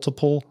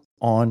multiple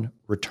on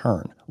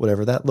return,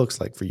 whatever that looks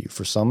like for you.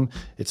 For some,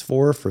 it's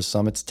 4, for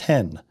some, it's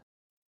 10.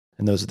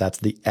 And that's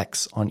the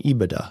X on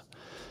EBITDA.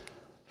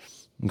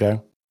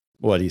 Okay.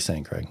 What are you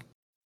saying, Craig?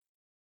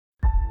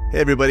 Hey,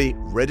 everybody.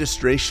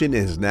 Registration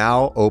is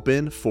now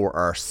open for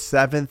our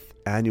 7th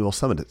annual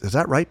summit. Is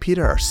that right,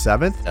 Peter? Our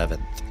 7th?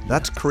 7th.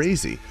 That's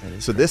crazy.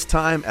 So this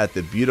time at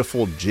the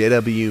beautiful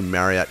JW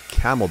Marriott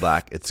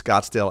Camelback at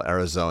Scottsdale,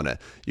 Arizona.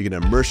 You can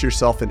immerse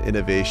yourself in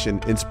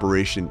innovation,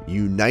 inspiration,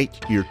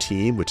 unite your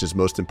team, which is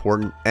most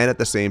important, and at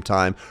the same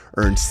time,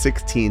 earn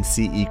 16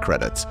 CE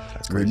credits.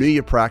 Renew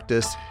your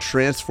practice,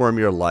 transform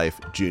your life.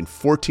 June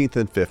 14th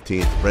and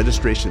 15th.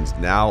 Registration's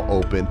now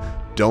open.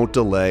 Don't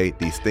delay.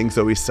 These things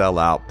always sell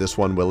out. This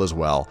one will as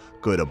well.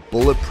 Go to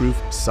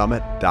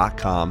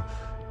bulletproofsummit.com.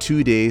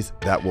 2 days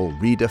that will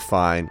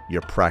redefine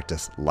your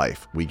practice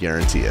life. We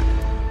guarantee it.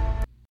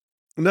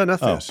 No,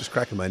 nothing. I was just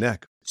cracking my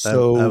neck.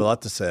 So I have a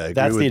lot to say.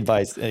 That's the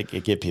advice I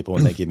give people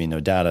when they give me no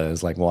data.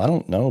 Is like, well, I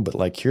don't know, but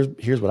like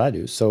here's what I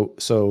do.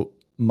 So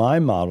my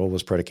model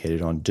was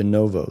predicated on de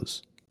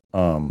novos,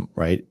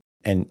 right,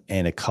 and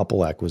a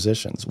couple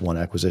acquisitions. One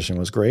acquisition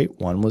was great.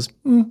 One was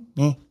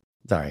it's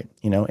all right.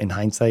 In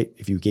hindsight,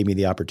 if you gave me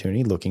the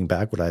opportunity, looking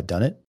back, would I have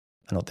done it?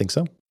 I don't think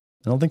so.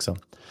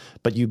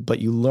 But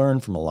you learn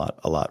from a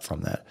lot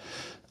from that,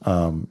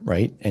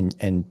 right?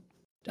 And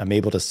I'm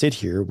able to sit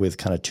here with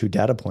kind of 2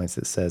 data points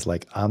that says,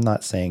 like, I'm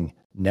not saying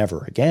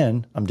never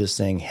again. I'm just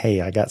saying,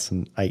 hey, I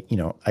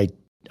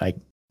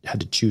had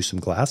to chew some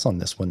glass on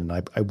this one, and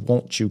I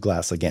won't chew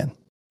glass again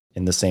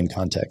in the same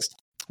context.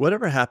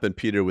 Whatever happened,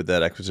 Peter, with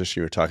that acquisition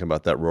you were talking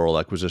about, that rural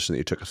acquisition that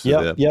you took us through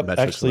the metrics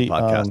actually, of the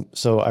podcast?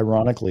 So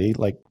ironically,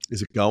 like,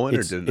 is it going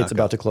or did it not it's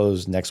about to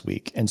close next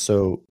week. And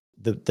so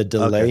the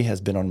delay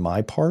has been on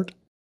my part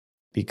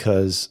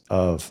because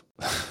of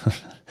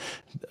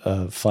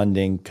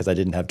funding, because I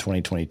didn't have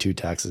 2022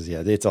 taxes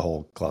yet. It's a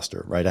whole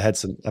cluster, right? I've had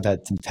some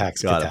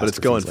tax catastrophes but it's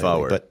going lately.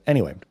 forward. But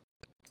anyway,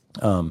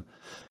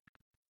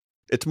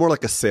 it's more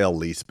like a sale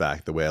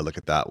leaseback, the way I look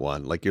at that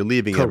one. Like, you're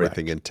leaving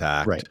everything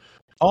intact. Right.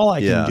 All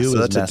I can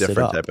do is mess it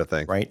up, type of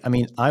thing. Right? I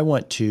mean, I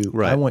want to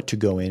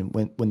go in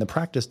when the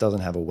practice doesn't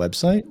have a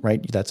website,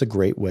 right? That's a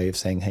great way of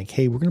saying,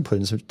 hey, we're going to put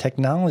in some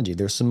technology.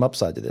 There's some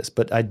upside to this,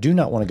 but I do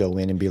not want to go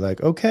in and be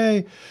like,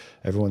 okay,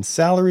 everyone's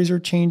salaries are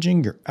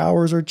changing, your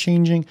hours are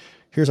changing.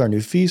 Here's our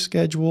new fee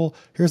schedule.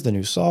 Here's the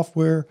new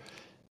software.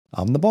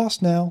 I'm the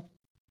boss now,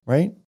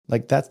 right?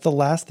 Like, that's the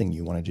last thing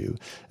you want to do.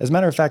 As a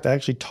matter of fact, I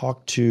actually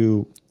talked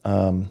to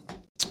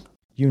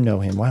You know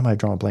him. Why am I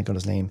drawing a blank on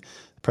his name?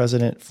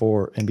 President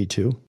for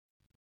MB2.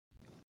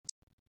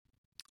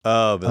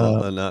 Oh,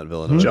 not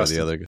Villanova, Justin.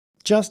 the other guy.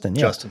 Justin,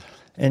 yeah. Justin.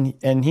 And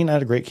he and I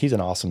had he's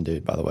an awesome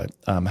dude, by the way.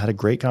 Had a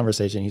great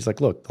conversation. He's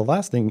like, look, the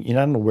last thing, I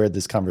don't know where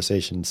this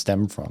conversation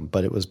stemmed from,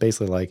 but it was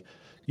basically like,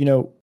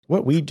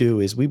 what we do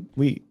is we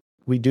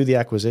do the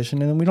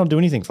acquisition and then we don't do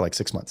anything for like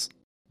 6 months,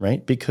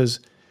 right? Because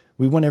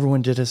we want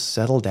everyone to just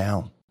settle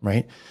down,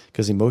 right?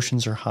 Because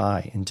emotions are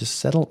high and just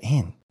settle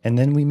in. And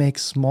then we make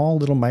small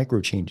little micro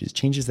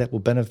changes that will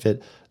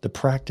benefit the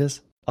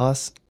practice,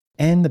 us,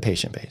 and the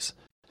patient base.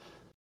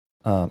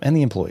 And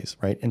the employees,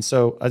 right? And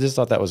so I just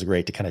thought that was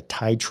great to kind of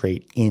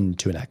titrate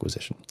into an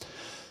acquisition.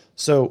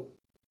 So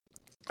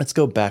let's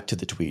go back to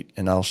the tweet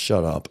and I'll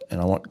shut up and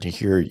I want to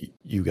hear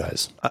you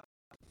guys.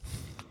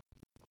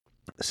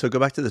 So go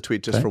back to the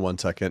tweet just for 1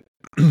 second,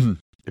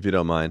 if you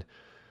don't mind.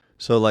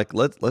 So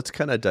let's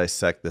kind of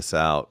dissect this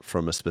out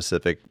from a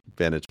specific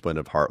vantage point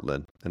of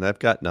Heartland. And I've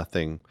got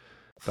nothing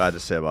bad to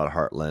say about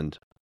Heartland,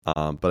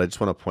 but I just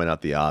want to point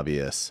out the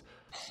obvious.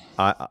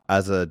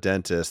 As a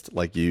dentist,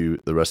 like you,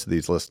 the rest of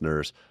these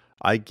listeners,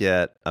 I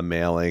get a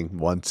mailing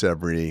once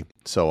every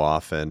so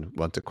often,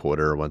 once a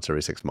quarter, once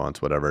every 6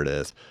 months, whatever it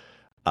is,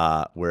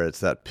 where it's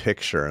that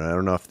picture. And I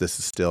don't know if this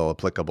is still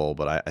applicable,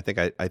 but I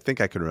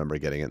think I can remember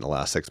getting it in the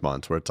last 6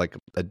 months, where it's like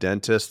a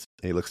dentist.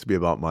 He looks to be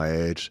about my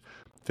age,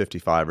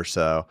 55 or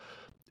so,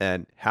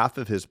 and half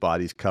of his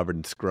body's covered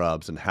in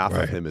scrubs, and half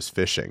of him is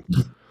fishing.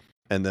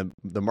 And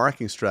the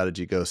marketing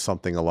strategy goes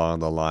something along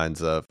the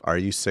lines of, are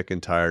you sick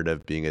and tired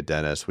of being a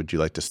dentist? Would you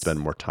like to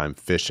spend more time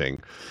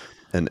fishing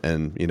and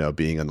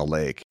being on the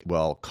lake?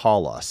 Well,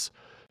 call us.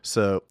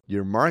 So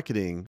your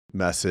marketing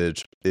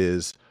message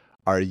is,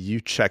 are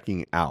you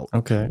checking out?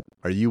 Okay.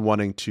 Are you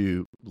wanting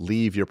to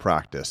leave your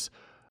practice?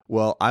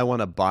 Well,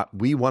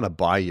 we want to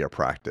buy your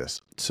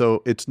practice.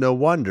 So it's no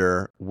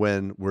wonder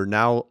when we're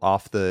now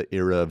off the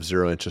era of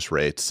zero interest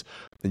rates,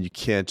 and you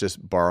can't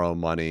just borrow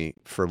money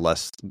for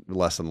less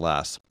and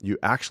less. You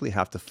actually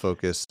have to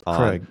focus on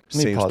Craig,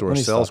 same-store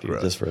sales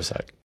growth. Just for a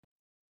sec.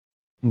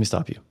 Let me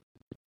stop you.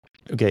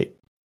 Okay.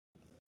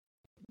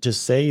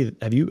 Just say,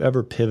 have you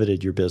ever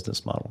pivoted your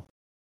business model?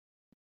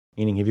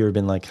 Meaning, have you ever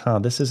been like,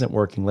 this isn't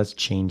working. Let's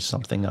change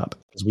something up.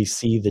 Because we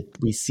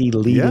see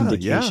lead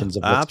indications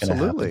of what's going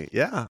to happen.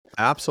 Yeah,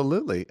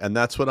 absolutely. And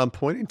that's what I'm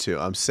pointing to.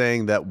 I'm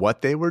saying that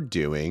what they were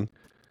doing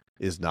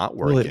is not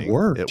working. Well, it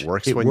worked. It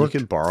works when you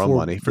can borrow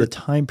money for the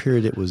time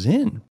period it was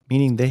in,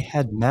 meaning they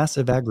had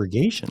massive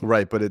aggregation.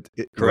 Right, but it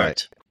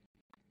Correct.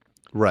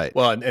 Right.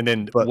 Well, and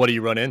then what do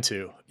you run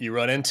into? You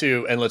run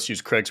into, and let's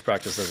use Craig's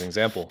practice as an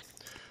example.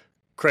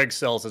 Craig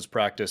sells his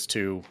practice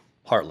to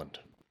Heartland.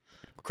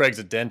 Craig's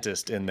a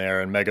dentist in there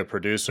and mega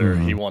producer.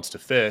 Mm-hmm. He wants to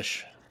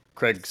fish.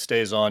 Craig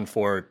stays on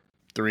for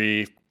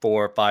 3,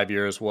 4, 5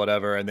 years,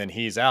 whatever, and then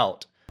he's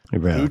out.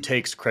 Right. Who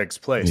takes Craig's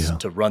place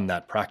to run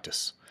that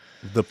practice?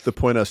 The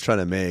point I was trying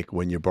to make,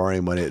 when you're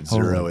borrowing money at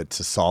zero, it's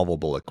a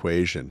solvable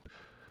equation.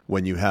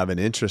 When you have an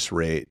interest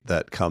rate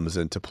that comes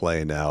into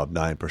play now of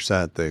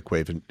 9%, the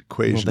equation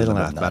of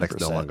mathematics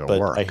no longer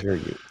work. I hear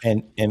you.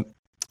 And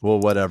well,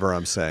 whatever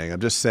I'm saying. I'm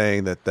just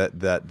saying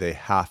that they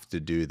have to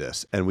do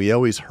this. And we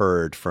always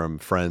heard from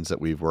friends that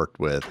we've worked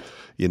with,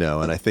 and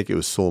I think it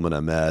was Sulman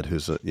Ahmed,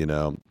 who's,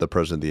 the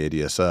president of the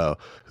ADSO,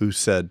 who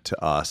said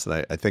to us,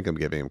 and I think I'm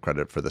giving him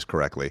credit for this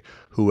correctly,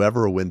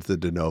 whoever wins the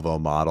de novo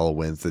model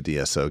wins the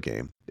DSO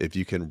game. If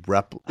you can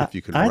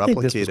replicate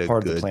a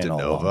good de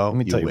novo,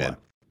 you win.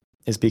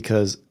 It's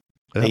because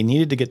they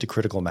needed to get to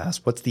critical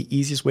mass. What's the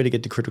easiest way to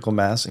get to critical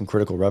mass and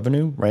critical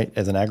revenue, right?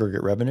 As an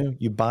aggregate revenue,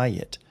 you buy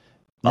it.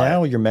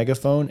 Now you're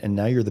megaphone, and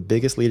now you're the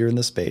biggest leader in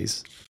the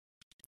space.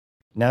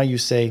 Now you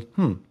say,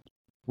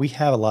 we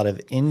have a lot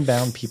of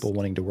inbound people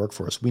wanting to work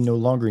for us. We no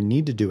longer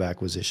need to do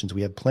acquisitions.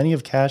 We have plenty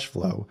of cash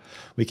flow.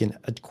 We can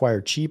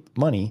acquire cheap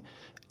money.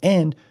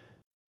 And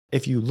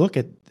if you look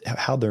at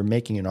how they're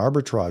making an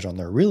arbitrage on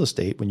their real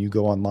estate, when you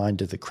go online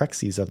to the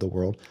Crexes of the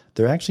world,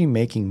 they're actually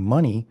making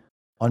money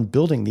on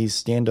building these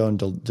stand-alone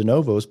de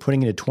novos,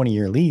 putting in a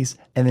 20-year lease,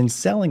 and then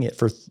selling it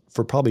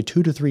for probably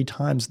 2 to 3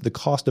 times the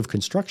cost of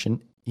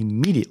construction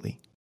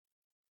immediately.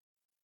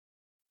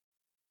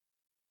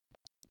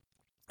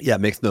 Yeah,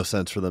 it makes no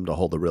sense for them to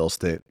hold the real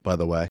estate, by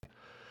the way.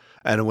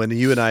 And when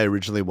you and I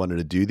originally wanted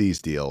to do these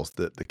deals,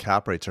 the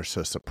cap rates are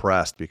so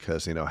suppressed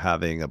because,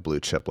 having a blue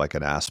chip like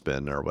an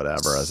Aspen or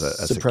whatever as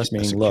a secure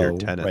low,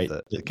 tenant, right?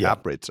 the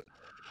cap rates.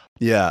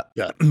 Yeah.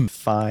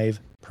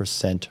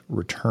 5%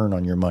 return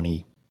on your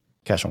money,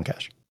 cash on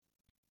cash.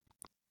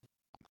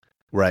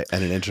 Right.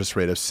 And an interest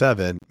rate of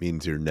 7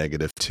 means you're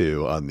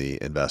 -2 on the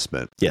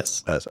investment.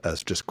 Yes.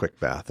 As just quick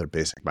math or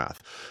basic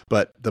math.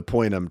 But the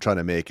point I'm trying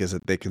to make is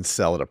that they can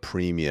sell at a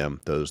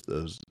premium, those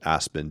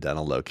Aspen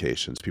dental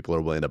locations. People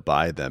are willing to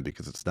buy them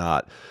because it's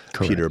not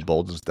Peter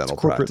Bolden's dental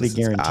practice. It's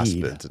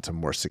guaranteed. Aspen's. It's a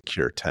more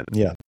secure tenant.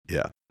 Yeah.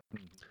 Yeah.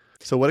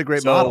 So what a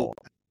great model.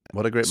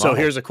 What a great model. So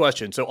here's a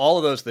question. So all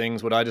of those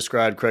things, what I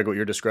described, Craig, what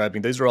you're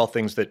describing, these are all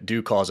things that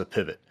do cause a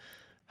pivot.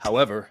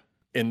 However,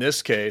 in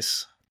this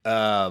case,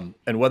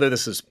 and whether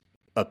this is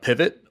a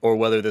pivot or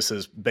whether this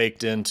is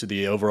baked into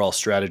the overall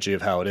strategy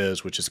of how it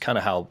is, which is kind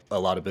of how a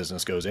lot of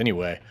business goes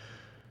anyway.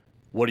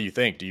 What do you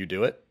think? Do you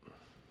do it?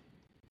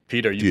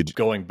 Pete, are you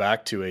going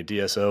back to a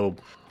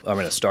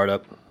a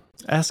startup?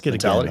 Ask it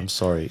mentality? again. I'm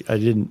sorry. I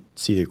didn't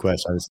see the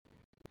question.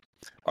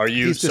 Are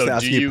you, He's just so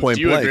asking do you point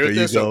blank, agree with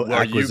this?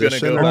 Are you going to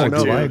go back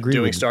I to agree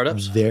doing with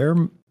startups? their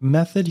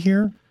method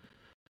here?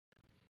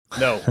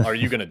 No. Are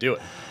you going to do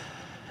it?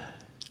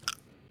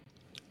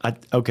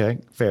 Okay,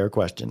 fair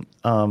question.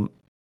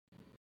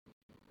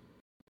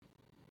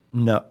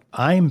 No,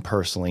 I'm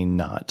personally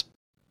not.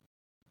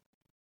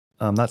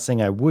 I'm not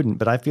saying I wouldn't,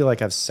 but I feel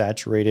like I've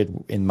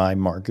saturated in my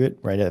market,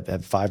 right? I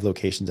have 5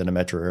 locations in a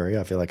metro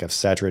area. I feel like I've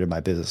saturated my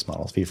business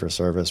model, fee for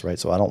service, right?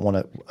 So I don't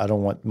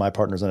want my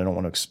partners, and I don't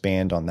want to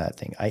expand on that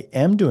thing. I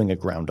am doing a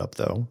ground up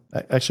though.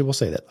 Actually, we'll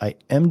say that I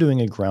am doing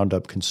a ground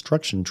up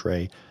construction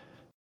tray,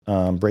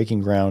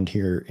 breaking ground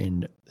here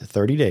in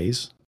 30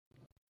 days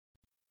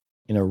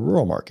in a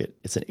rural market.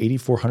 It's an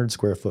 8,400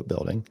 square foot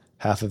building.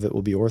 Half of it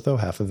will be ortho,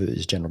 half of it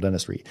is general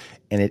dentistry.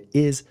 And it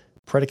is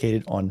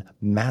predicated on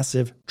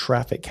massive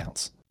traffic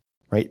counts,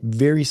 right?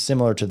 Very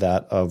similar to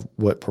that of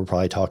what we're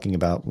probably talking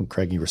about when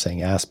Craig, you were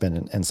saying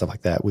Aspen and stuff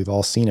like that. We've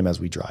all seen them as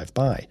we drive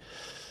by.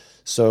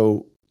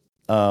 So,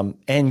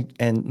 and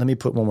let me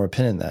put one more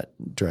pin in that,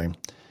 Dre.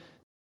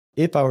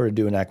 If I were to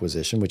do an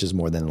acquisition, which is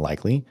more than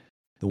likely,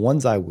 the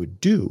ones I would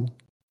do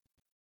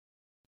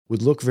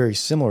would look very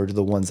similar to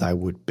the ones I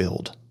would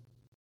build.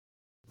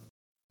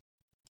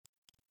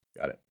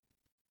 Got it.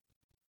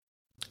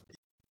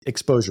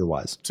 Exposure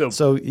wise.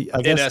 So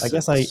I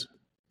guess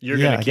you're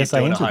going to keep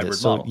doing a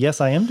hybrid model. So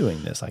yes, I am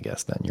doing this, I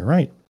guess then. You're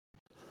right.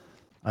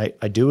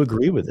 I do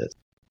agree with it.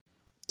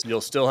 You'll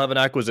still have an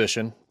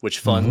acquisition, which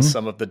funds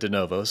some of the de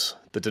novos.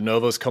 The de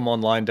novos come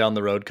online down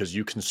the road because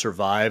you can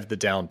survive the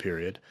down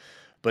period.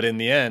 But in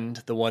the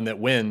end, the one that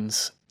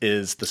wins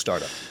is the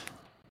startup.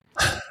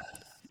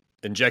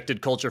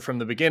 Injected culture from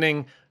the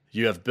beginning.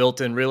 You have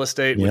built-in real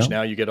estate, which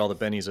now you get all the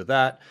bennies of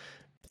that.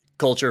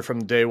 Culture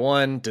from day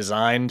one,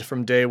 designed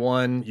from day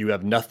one. You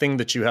have nothing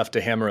that you have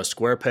to hammer a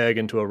square peg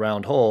into a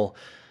round hole.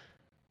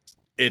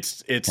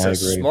 It's a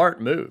smart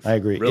move. I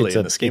agree. Really,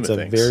 in the scheme of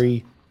things. It's a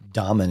very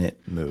dominant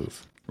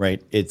move,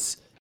 right? It's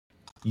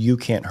you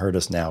can't hurt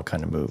us now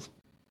kind of move.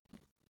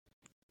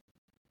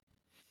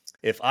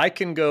 If I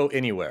can go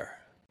anywhere,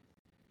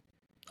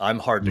 I'm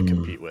hard to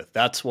compete with.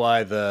 That's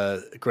why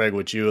Greg,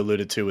 what you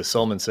alluded to with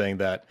Solomon saying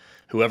that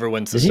whoever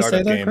wins the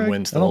startup game Craig?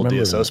 wins the whole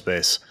DSO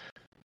space.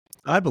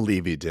 I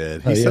believe he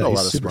did. He said a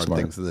lot of smart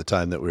things in the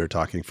time that we were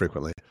talking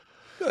frequently.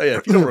 Oh, yeah,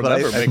 if you don't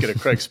remember, make it a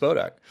Craig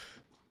Spodak.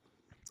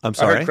 I'm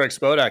sorry? I heard Craig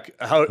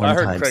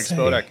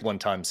Spodak one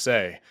time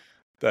say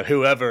that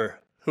whoever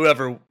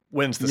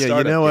wins the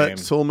startup game. You know what,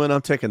 Solomon,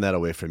 I'm taking that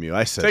away from you.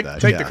 I said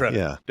that. Take the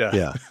credit.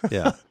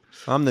 Yeah.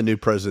 I'm the new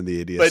president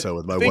of the ADSO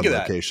with my one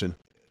location.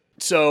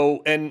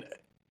 So, and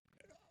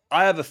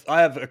I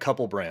have a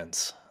couple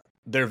brands.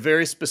 They're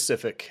very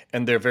specific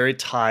and they're very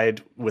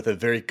tied with a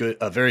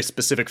very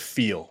specific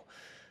feel.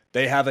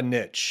 They have a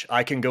niche.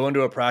 I can go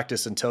into a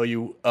practice and tell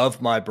you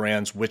of my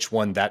brands, which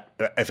one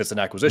if it's an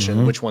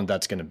acquisition, which one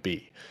that's going to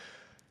be.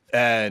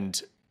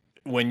 And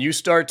when you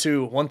start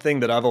to, one thing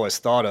that I've always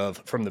thought of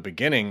from the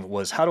beginning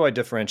was how do I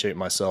differentiate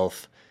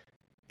myself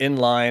in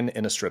line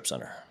in a strip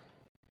center,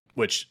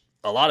 which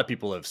a lot of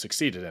people have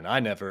succeeded in. I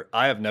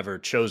have never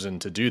chosen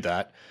to do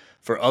that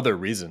for other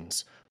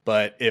reasons.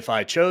 But if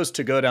I chose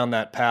to go down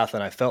that path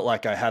and I felt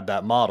like I had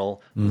that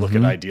model, look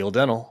at Ideal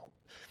Dental,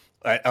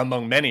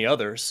 among many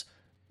others.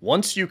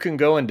 Once you can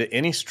go into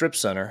any strip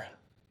center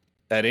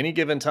at any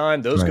given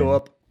time, those go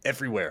up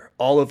everywhere,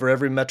 all over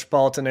every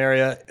metropolitan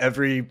area,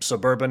 every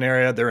suburban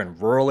area. They're in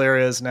rural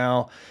areas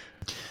now.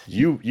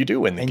 You do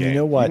win the game. You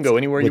know what? You can go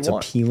anywhere you want.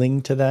 What's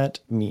appealing to that,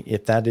 I mean,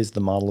 if that is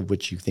the model of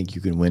which you think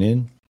you can win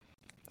in,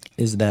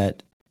 is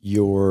that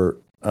your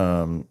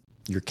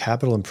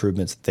capital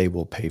improvements they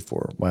will pay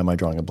for. Why am I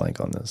drawing a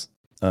blank on this?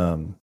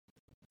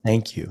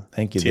 Thank you.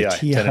 The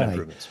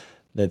TI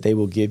that they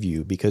will give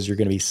you because you're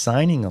going to be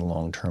signing a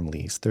long-term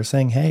lease. They're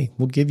saying, hey,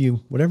 we'll give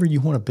you whatever you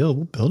want to build.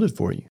 We'll build it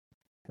for you,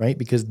 right?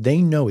 Because they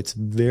know it's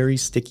very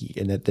sticky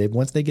and that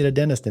once they get a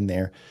dentist in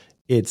there,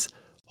 it's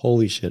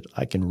holy shit,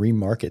 I can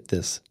remarket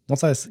this.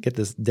 Once I get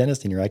this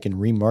dentist in here, I can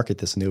remarket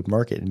this in the open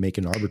market and make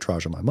an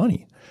arbitrage on my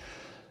money.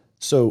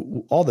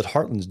 So all that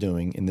Heartland's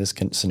doing in this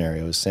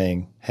scenario is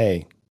saying,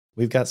 hey,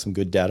 we've got some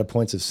good data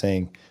points of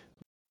saying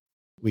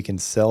we can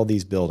sell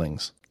these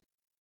buildings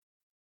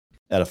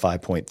at a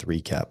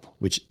 5.3 cap,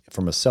 which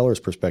from a seller's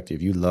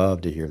perspective, you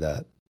love to hear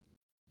that.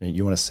 I mean,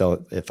 you want to sell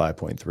it at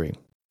 5.3,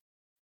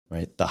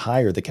 right? The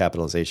higher the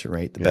capitalization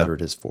rate, the better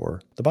it is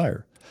for the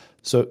buyer.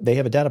 So they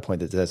have a data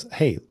point that says,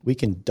 hey, we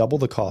can double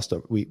the cost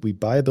of, we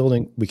buy a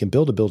building, we can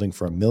build a building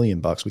for $1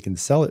 million. We can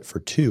sell it for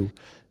 $2 million.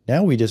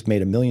 Now we just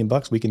made $1 million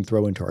we can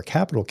throw into our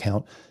capital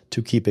account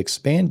to keep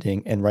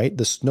expanding. And right,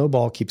 the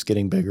snowball keeps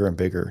getting bigger and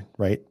bigger,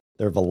 right?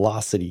 Their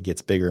velocity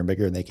gets bigger and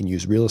bigger, and they can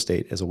use real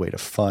estate as a way to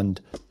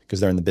fund because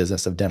they're in the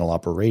business of dental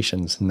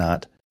operations,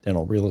 not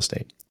dental real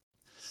estate.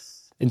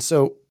 And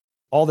so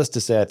all this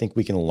to say, I think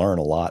we can learn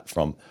a lot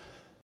from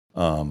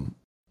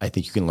I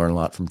think you can learn a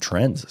lot from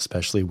trends,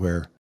 especially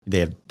where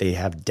they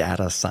have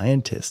data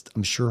scientists.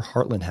 I'm sure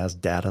Heartland has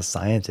data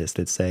scientists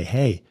that say,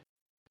 hey,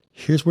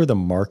 here's where the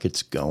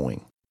market's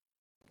going,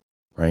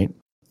 right?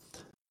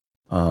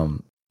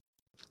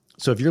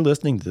 So if you're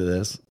listening to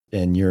this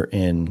and you're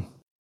in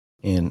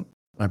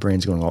my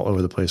brain's going all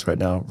over the place right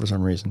now for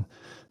some reason,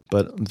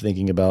 but I'm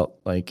thinking about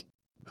like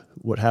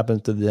what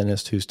happens to the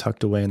dentist who's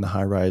tucked away in the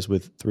high rise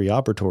with 3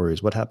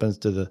 operatories? What happens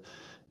to the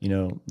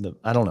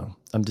I don't know.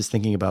 I'm just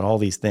thinking about all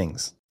these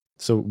things.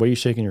 So what are you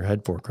shaking your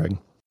head for, Craig?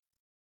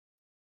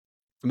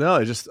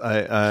 No,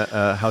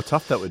 how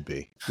tough that would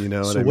be. You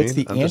know what I mean? So what's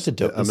the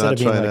antidote? Instead of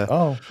being like,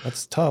 oh,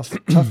 that's tough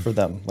for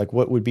them. Like,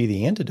 what would be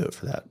the antidote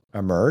for that?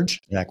 A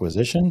merge, an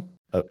acquisition,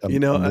 a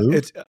move?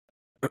 It's.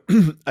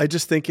 I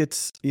just think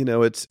it's going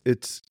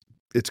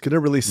to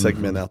really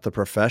segment out the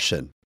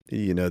profession.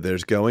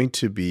 There's going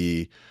to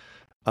be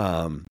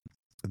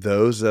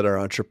those that are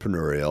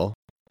entrepreneurial,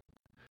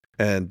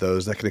 and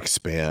those that can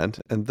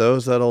expand, and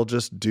those that'll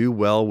just do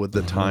well with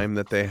the time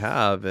that they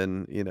have.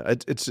 And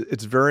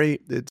it's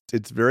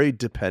very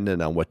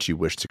dependent on what you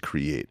wish to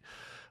create.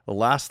 The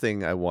last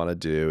thing I want to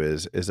do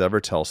is ever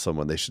tell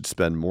someone they should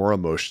spend more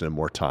emotion and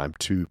more time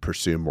to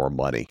pursue more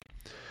money.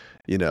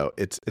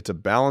 It's a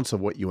balance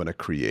of what you want to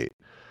create.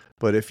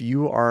 But if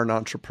you are an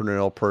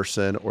entrepreneurial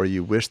person, or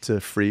you wish to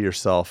free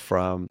yourself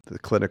from the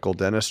clinical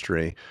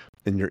dentistry,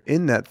 and you're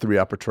in that 3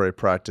 operatory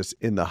practice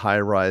in the high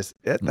rise,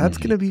 that's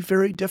going to be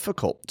very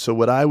difficult. So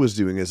what I was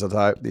doing is, if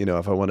I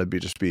want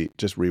to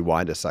just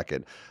rewind a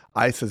second,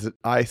 I said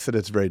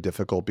it's very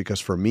difficult because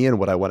for me and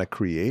what I want to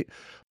create,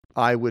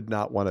 I would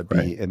not want to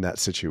be in that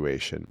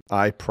situation.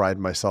 I pride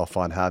myself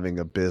on having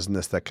a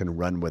business that can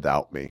run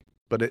without me.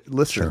 But it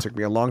took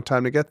me a long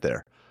time to get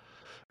there.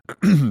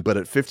 But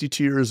at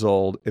 52 years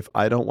old, if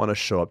I don't want to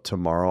show up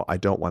tomorrow, I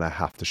don't want to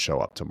have to show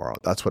up tomorrow.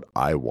 That's what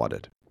I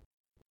wanted.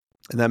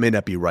 And that may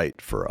not be right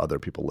for other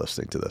people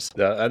listening to this.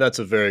 That's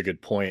a very good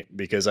point,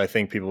 because I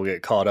think people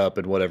get caught up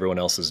in what everyone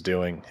else is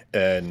doing.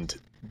 And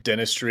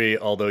dentistry,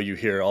 although you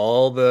hear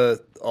all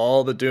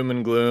the doom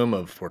and gloom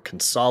of we're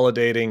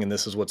consolidating and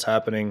this is what's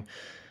happening,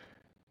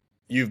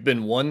 you've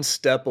been one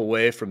step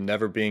away from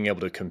never being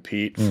able to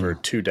compete for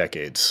 2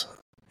 decades.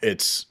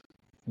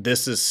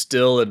 This is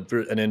still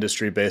an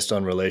industry based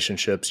on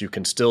relationships. You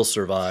can still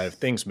survive.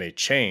 Things may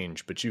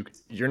change, but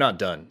you're not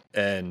done.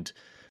 And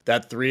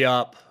that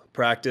 3-op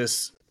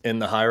practice in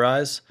the high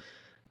rise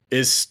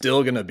is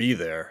still going to be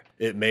there.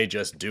 It may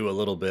just do a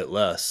little bit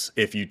less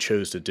if you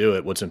chose to do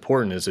it. What's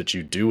important is that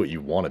you do what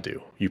you want to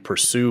do. You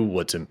pursue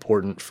what's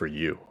important for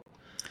you.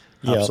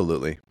 Yeah,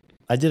 absolutely.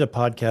 I did a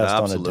podcast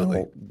on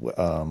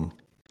a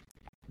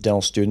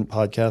dental student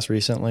podcast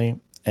recently,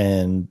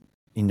 and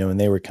and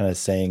they were kind of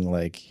saying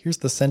like, here's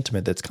the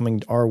sentiment that's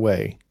coming our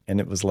way.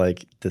 And it was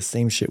like the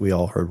same shit we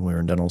all heard when we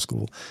were in dental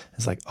school.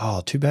 It's like,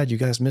 oh, too bad you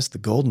guys missed the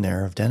golden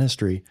era of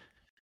dentistry.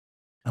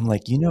 I'm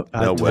like,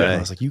 I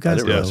was like, you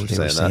guys know they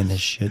were saying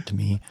this shit to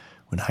me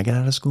when I got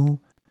out of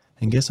school.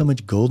 And guess how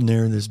much golden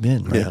era there's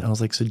been, right? Yeah. I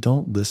was like, so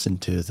don't listen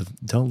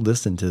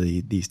to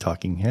these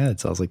talking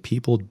heads. I was like,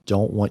 people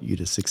don't want you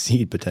to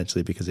succeed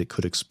potentially because it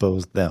could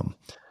expose them.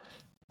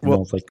 And I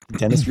was like,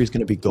 dentistry is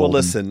going to be golden. Well,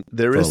 listen,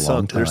 there's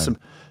some.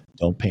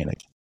 Don't panic.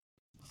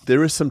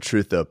 There is some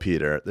truth, though,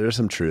 Peter. There's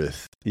some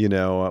truth.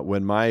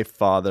 When my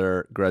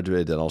father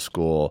graduated dental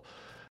school,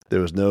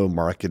 there was no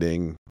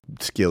marketing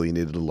skill you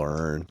needed to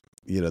learn.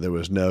 There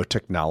was no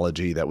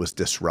technology that was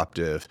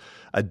disruptive.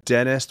 A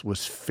dentist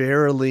was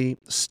fairly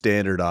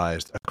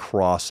standardized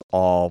across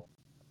all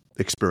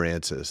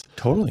experiences.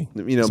 Totally.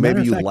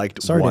 Maybe you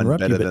liked one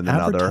better than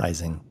another.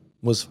 Advertising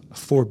was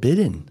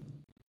forbidden.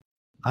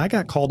 I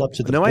got called up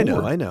to the board.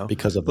 I know.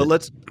 Because of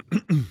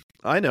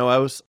I know.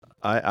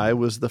 I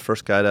was the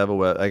first guy to have a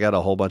web. I got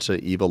a whole bunch of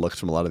evil looks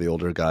from a lot of the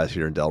older guys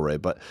here in Delray.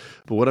 But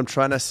what I'm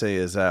trying to say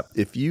is that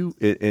if you,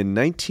 in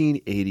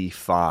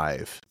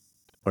 1985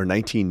 or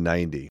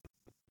 1990,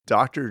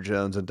 Dr.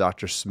 Jones and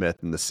Dr. Smith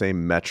in the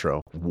same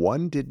metro,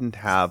 one didn't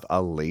have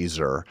a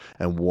laser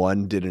and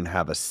one didn't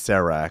have a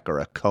CEREC or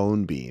a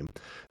cone beam.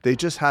 They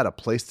just had a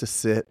place to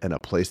sit and a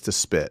place to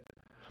spit.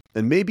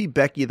 And maybe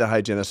Becky, the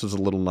hygienist, was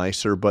a little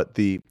nicer, but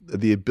the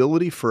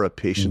ability for a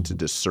patient to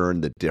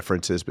discern the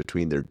differences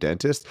between their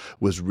dentist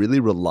was really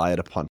relied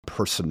upon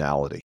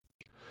personality.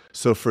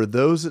 So for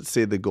those that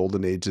say the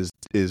golden age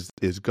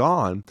is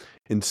gone,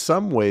 in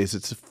some ways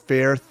it's a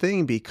fair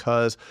thing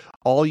because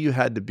all you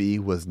had to be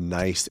was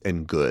nice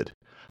and good.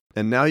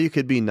 And now you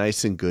could be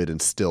nice and good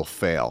and still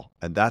fail,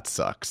 and that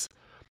sucks.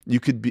 You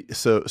could be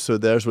so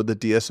there's where the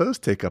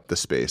DSOs take up the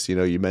space.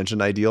 You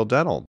mentioned Ideal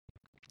Dental.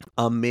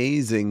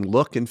 Amazing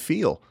look and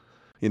feel.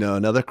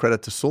 Another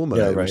credit to Sulman.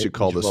 Yeah, right. We should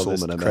call this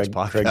Sulman MS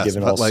podcast. Craig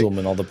giving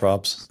Sulman all the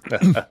props.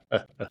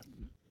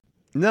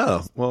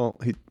 No, well,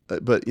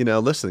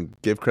 listen,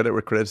 give credit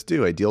where credit's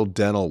due. Ideal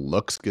Dental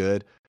looks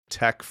good,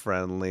 tech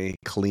friendly,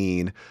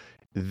 clean.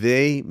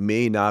 They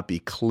may not be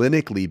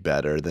clinically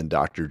better than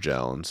Dr.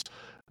 Jones,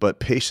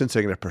 but patients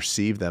are going to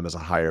perceive them as a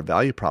higher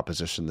value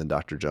proposition than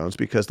Dr. Jones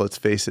because, let's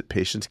face it,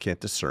 patients can't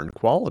discern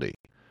quality.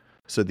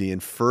 So the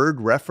inferred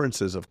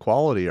references of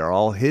quality are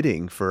all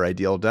hitting for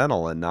Ideal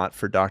Dental and not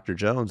for Dr.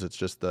 Jones. It's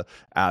just the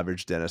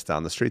average dentist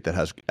down the street that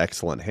has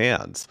excellent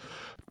hands.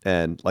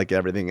 And like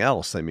everything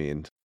else, I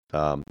mean,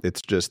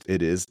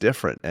 it is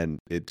different, and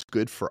it's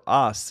good for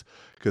us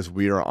because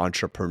we are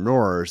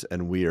entrepreneurs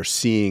and we are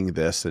seeing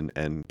this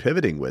and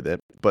pivoting with it.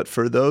 But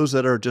for those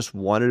that are just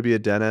wanted to be a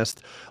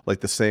dentist, like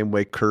the same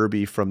way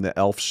Kirby from the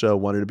Elf show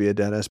wanted to be a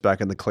dentist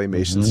back in the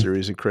Claymation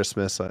series in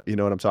Christmas, you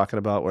know what I'm talking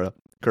about? Where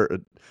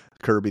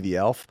Kirby the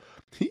Elf,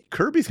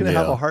 Kirby's going to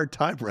have a hard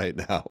time right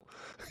now.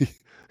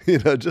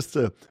 Just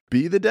to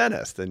be the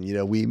dentist. And,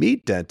 we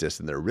meet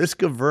dentists and they're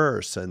risk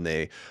averse and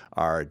they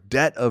are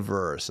debt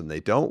averse and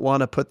they don't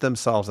want to put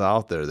themselves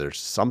out there. There's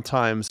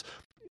sometimes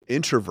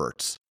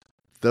introverts.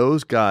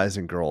 Those guys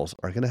and girls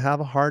are going to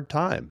have a hard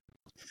time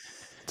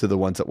to the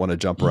ones that want to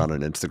jump around on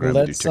Instagram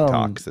and do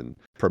TikToks and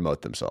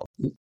promote themselves.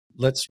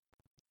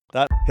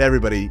 Hey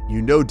everybody,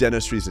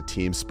 dentistry is a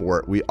team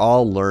sport. We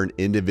all learn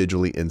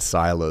individually in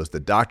silos.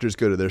 The doctors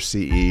go to their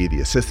CE, the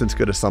assistants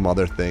go to some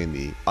other thing,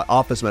 the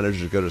office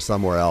managers go to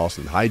somewhere else,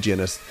 and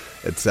hygienists,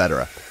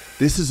 etc.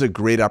 This is a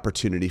great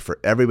opportunity for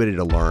everybody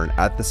to learn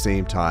at the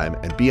same time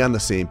and be on the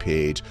same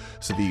page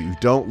so that you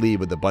don't leave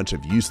with a bunch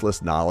of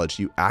useless knowledge.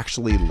 You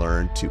actually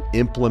learn to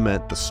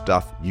implement the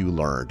stuff you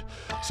learned.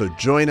 So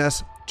join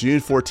us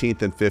June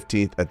 14th and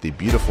 15th at the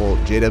beautiful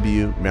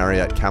JW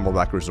Marriott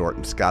Camelback Resort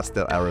in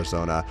Scottsdale,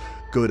 Arizona.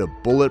 Go to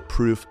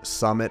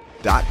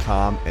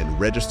bulletproofsummit.com and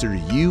register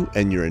you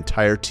and your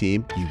entire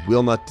team. You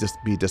will not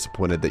be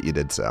disappointed that you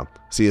did so.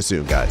 See you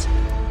soon, guys.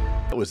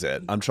 That was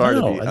it. I'm sorry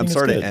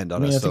to end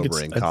on a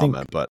sobering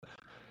comment, but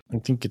I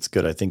think it's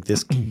good. I think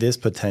this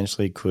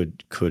potentially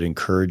could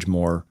encourage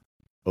more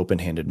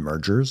open-handed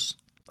mergers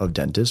of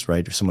dentists,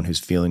 right? Or someone who's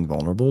feeling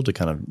vulnerable to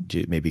kind of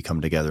maybe come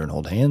together and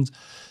hold hands.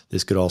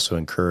 This could also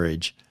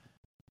encourage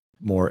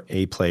more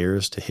A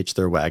players to hitch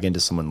their wagon to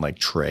someone like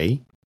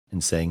Trey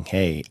and saying,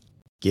 hey,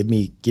 give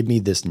me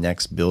this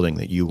next building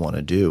that you want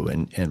to do.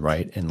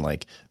 And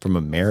like from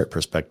a merit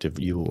perspective,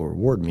 you will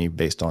reward me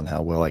based on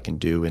how well I can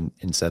do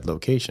in said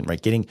location,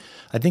 right?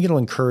 I think it'll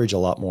encourage a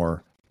lot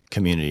more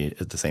community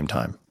at the same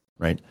time,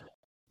 right?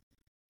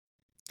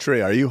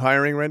 Trey, are you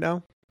hiring right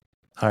now?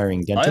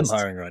 Hiring dentists? I'm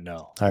hiring right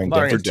now. I'm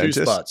hiring two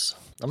spots.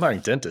 I'm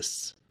hiring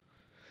dentists.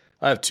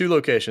 I have two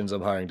locations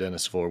I'm hiring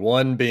dentists for.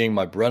 One being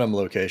my Brenham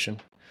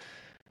location,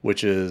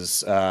 which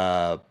is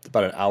about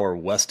an hour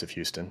west of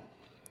Houston.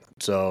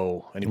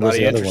 So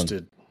anybody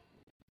interested,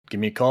 give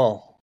me a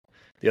call.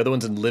 The other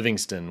one's in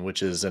Livingston,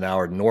 which is an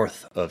hour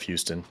north of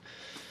Houston,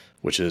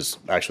 which is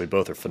actually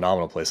both are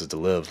phenomenal places to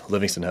live.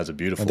 Livingston has a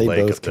beautiful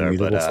lake up there,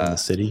 but from the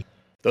city.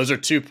 Those are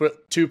two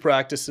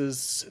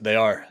practices. They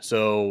are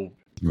so.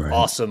 Right.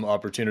 Awesome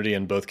opportunity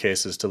in both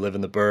cases to live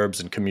in the burbs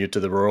and commute to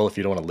the rural if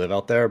you don't want to live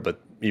out there.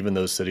 But even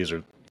those cities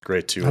are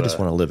great to. I just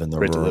want to live in the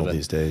rural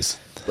these days.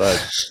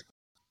 But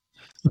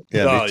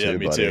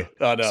me too.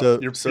 Oh no,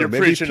 you're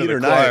preaching to the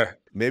choir.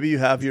 Maybe you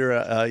have your.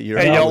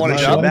 Hey, y'all want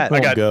to jump?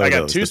 I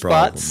got two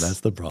spots. That's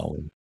the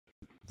problem.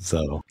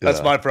 So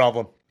that's my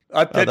problem.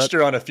 I pitched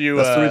her on a few.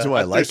 That's the reason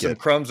why I like some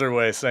crumbs her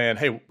way, saying,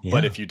 "Hey,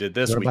 but if you did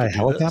this, we could buy a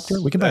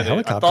helicopter. We can buy a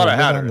helicopter. I thought I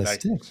had her.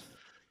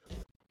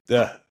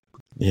 Yeah.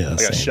 Yeah, I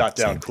got shot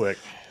down quick.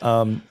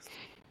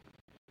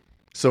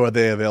 So are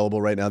they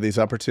available right now, these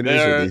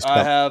opportunities?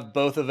 I have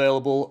both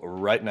available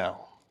right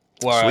now.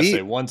 Well, I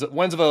say one's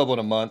available in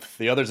a month.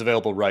 The other's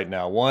available right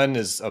now. One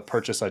is a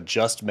purchase I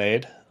just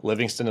made.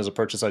 Livingston is a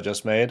purchase I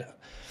just made.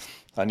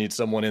 I need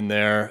someone in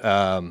there.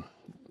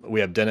 We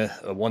have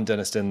one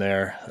dentist in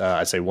there.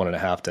 I'd say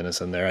 1.5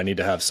 dentists in there. I need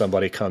to have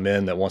somebody come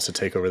in that wants to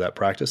take over that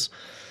practice.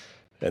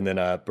 And then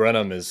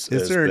Brenham is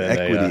there an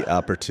equity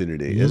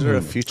opportunity? Is there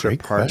a future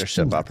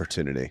partnership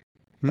opportunity?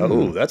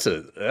 Oh, that's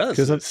a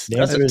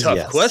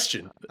tough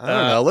question. I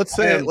don't know. Let's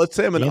say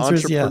I'm an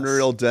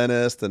entrepreneurial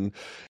dentist, and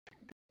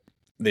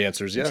the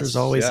answer is yes. The answer is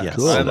always yes.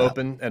 Cool. I'm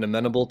open and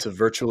amenable to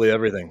virtually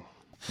everything.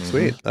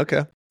 Sweet.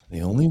 Okay.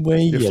 The only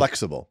way you're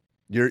flexible.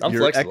 You're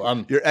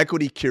flexible. You're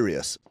equity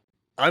curious.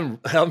 I'm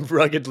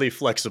ruggedly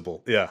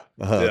flexible. Yeah.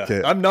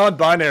 Okay. I'm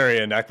non-binary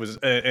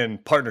in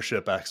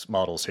partnership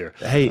models here.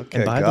 Hey, okay,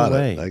 and by the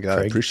way,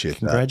 Craig, appreciate that.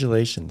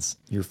 Congratulations.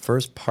 Your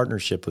first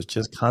partnership was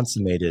just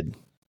consummated.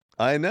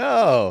 I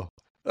know.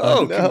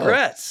 Oh,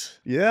 congrats.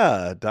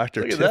 Yeah.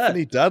 Dr.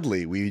 Tiffany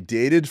Dudley. We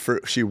dated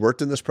she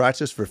worked in this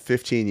practice for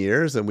 15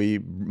 years and we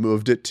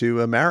moved it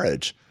to a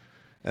marriage.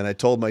 And I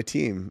told my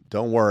team,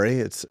 don't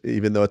worry,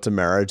 even though it's a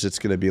marriage, it's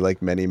going to be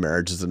like many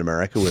marriages in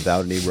America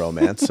without any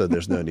romance. So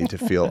there's no need to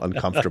feel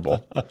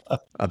uncomfortable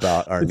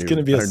about our It's going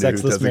to be a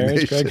sexless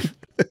marriage, Craig.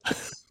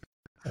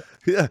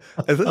 Yeah,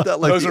 I think that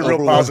those are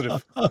real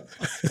positive.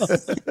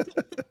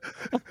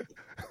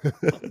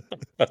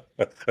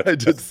 I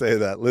did say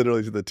that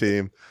literally to the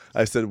team.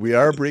 I said, we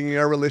are bringing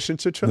our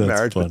relationship to a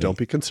marriage, but don't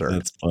be concerned.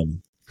 That's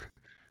fun.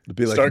 It'd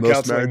be like Start most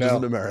counseling marriages now.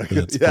 in America.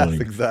 That's Yes, funny.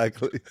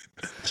 exactly.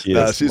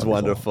 She's She's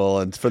wonderful.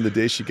 And from the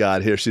day she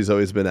got here, she's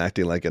always been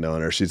acting like an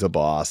owner. She's a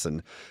boss,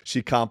 and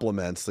she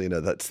compliments,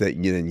 that's that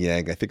yin and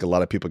yang. I think a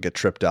lot of people get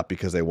tripped up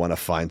because they want to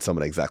find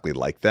someone exactly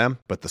like them,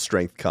 but the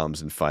strength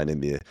comes in finding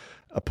the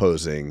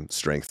opposing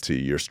strength to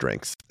your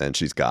strengths, and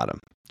she's got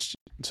them.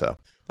 So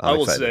I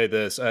will say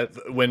this.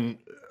 When,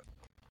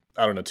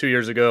 I don't know, 2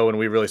 years ago, when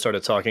we really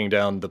started talking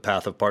down the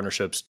path of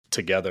partnerships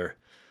together,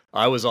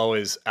 I was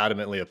always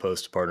adamantly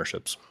opposed to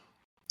partnerships.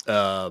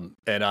 And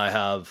I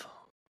have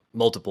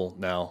multiple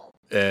now,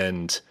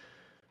 and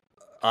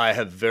I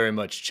have very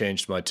much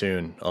changed my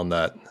tune on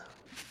that.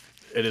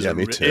 It is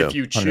me too. if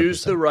you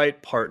choose 100%. the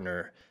right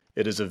partner,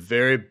 it is a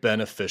very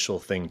beneficial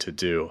thing to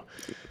do.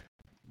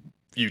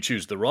 You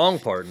choose the wrong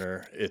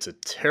partner, it's a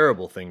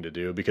terrible thing to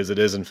do because it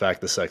is in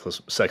fact the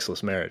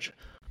sexless marriage.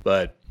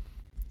 But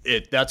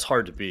that's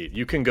hard to beat.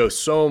 You can go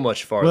so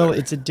much farther. Well,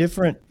 it's a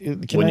different. Can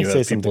when I you say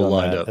have something people on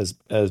lined that up.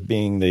 as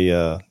being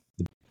the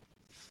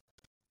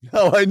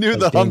Oh, I knew As the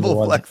being the humble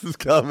one- flex is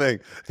coming.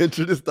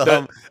 Introduce the That-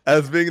 hum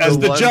as being as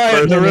the one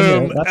giant in the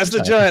person- room, not as the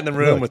giant. giant in the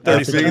room with Look,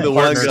 30 as being giant the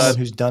one partner, guy- someone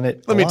who's done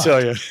it. Let a me lot.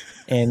 tell you.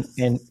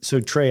 And so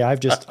Trey,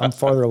 I'm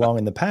farther along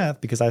in the path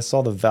because I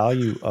saw the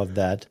value of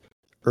that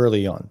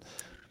early on.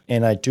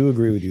 And I do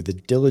agree with you. The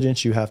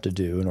diligence you have to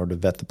do in order to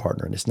vet the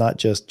partner. And it's not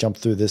just jump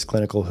through this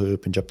clinical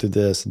hoop and jump through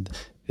this and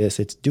this.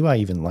 It's, do I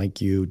even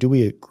like you? Do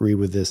we agree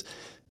with this?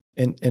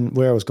 And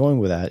where I was going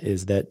with that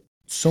is that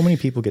so many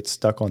people get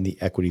stuck on the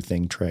equity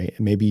thing, Trey.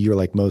 And maybe you're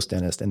like most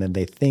dentists, and then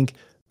they think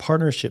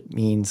partnership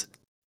means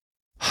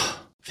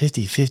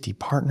 50-50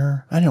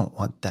 partner. I don't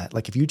want that.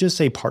 Like if you just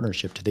say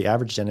partnership to the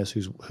average dentist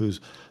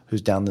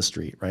who's down the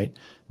street, right? And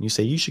you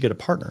say you should get a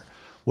partner.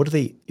 What do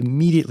they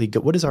immediately go?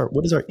 What is our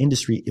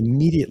industry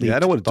immediately? Yeah, I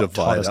don't want to taught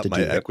divide us up to my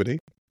do? equity.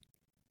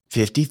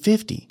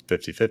 50-50.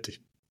 50-50.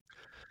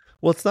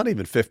 Well, it's not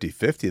even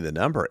 50-50 the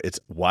number. It's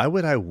why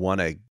would I want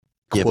to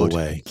Give quote,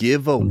 away.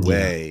 give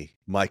away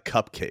my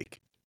cupcake?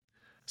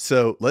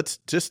 So let's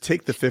just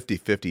take the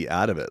 50-50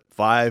 out of it.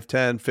 5,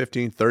 10,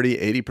 15,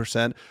 30,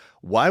 80%.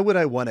 Why would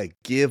I want to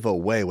give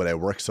away what I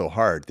work so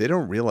hard? They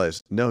don't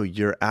realize, no,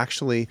 you're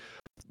actually,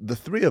 the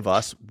three of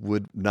us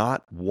would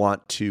not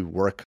want to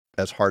work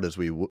as hard as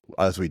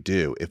we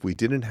do if we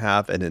didn't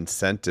have an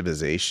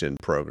incentivization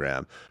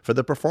program for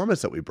the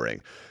performance that we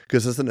bring.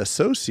 Because as an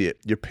associate,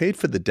 you're paid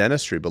for the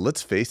dentistry, but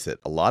let's face it,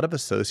 a lot of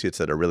associates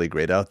that are really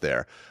great out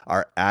there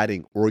are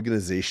adding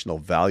organizational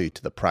value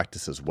to the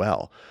practice as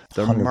well.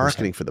 They're 100%.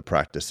 marketing for the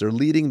practice. They're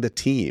leading the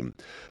team.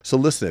 So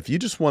listen, if you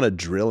just want to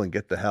drill and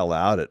get the hell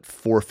out at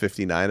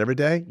 4:59 every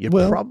day, you're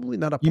Well, probably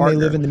not a You partner.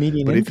 may live in the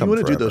median But if you income want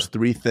to do forever, those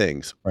three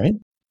things, right?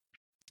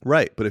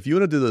 right. But if you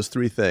want to do those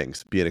three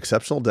things, be an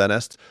exceptional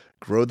dentist,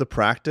 grow the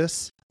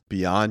practice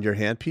beyond your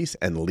handpiece,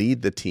 and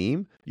lead the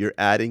team, you're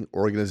adding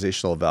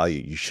organizational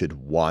value. You should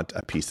want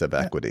a piece of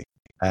equity.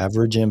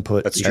 Average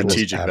input. That's equals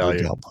strategic average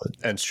value. output.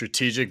 And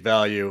strategic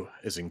value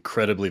is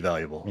incredibly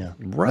valuable. Yeah,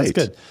 Right.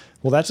 That's good.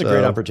 Well, that's a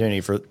great So-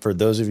 opportunity for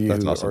those of you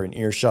That's who awesome. are in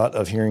earshot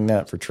of hearing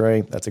that. For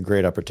Trey, that's a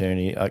great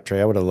opportunity.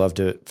 Trey, I would have loved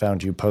to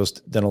found you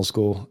post dental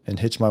school and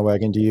hitch my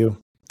wagon to you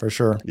for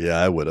sure. Yeah,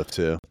 I would have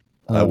too.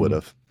 I would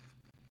have.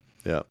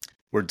 Yeah.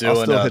 We're I'll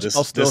doing still hitch, this.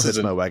 I'll still This hitch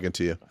isn't. my wagon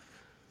to you.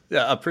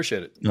 Yeah, I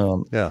appreciate it.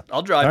 Yeah.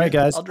 I'll drive. All right, you.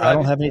 guys. I'll drive I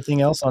don't you. have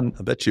anything else on.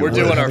 I bet you We're would.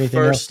 doing have our anything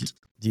else? first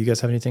Do you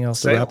guys have anything else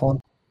to sale. wrap on?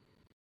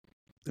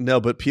 No,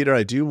 but Peter,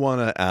 I do want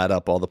to add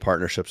up all the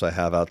partnerships I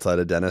have outside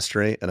of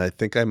dentistry, and I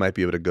think I might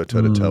be able to go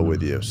toe to toe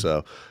with you.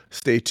 So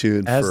stay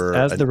tuned As for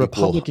the an equal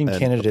Republican and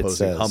candidate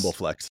opposing says. humble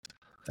flex.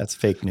 That's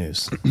fake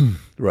news.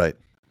 Right.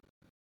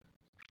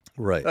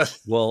 Right.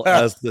 Well,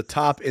 as the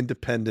top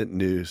independent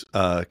news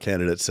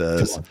candidate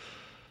says, Come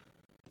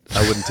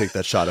I wouldn't take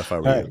that shot if I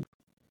were All you. right.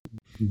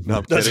 No,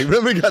 I'm kidding.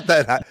 We got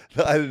that.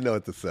 I didn't know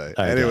what to say.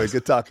 All right, Anyway, guys.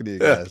 good talking to you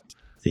guys.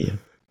 See you.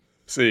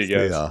 See you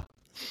guys. See ya.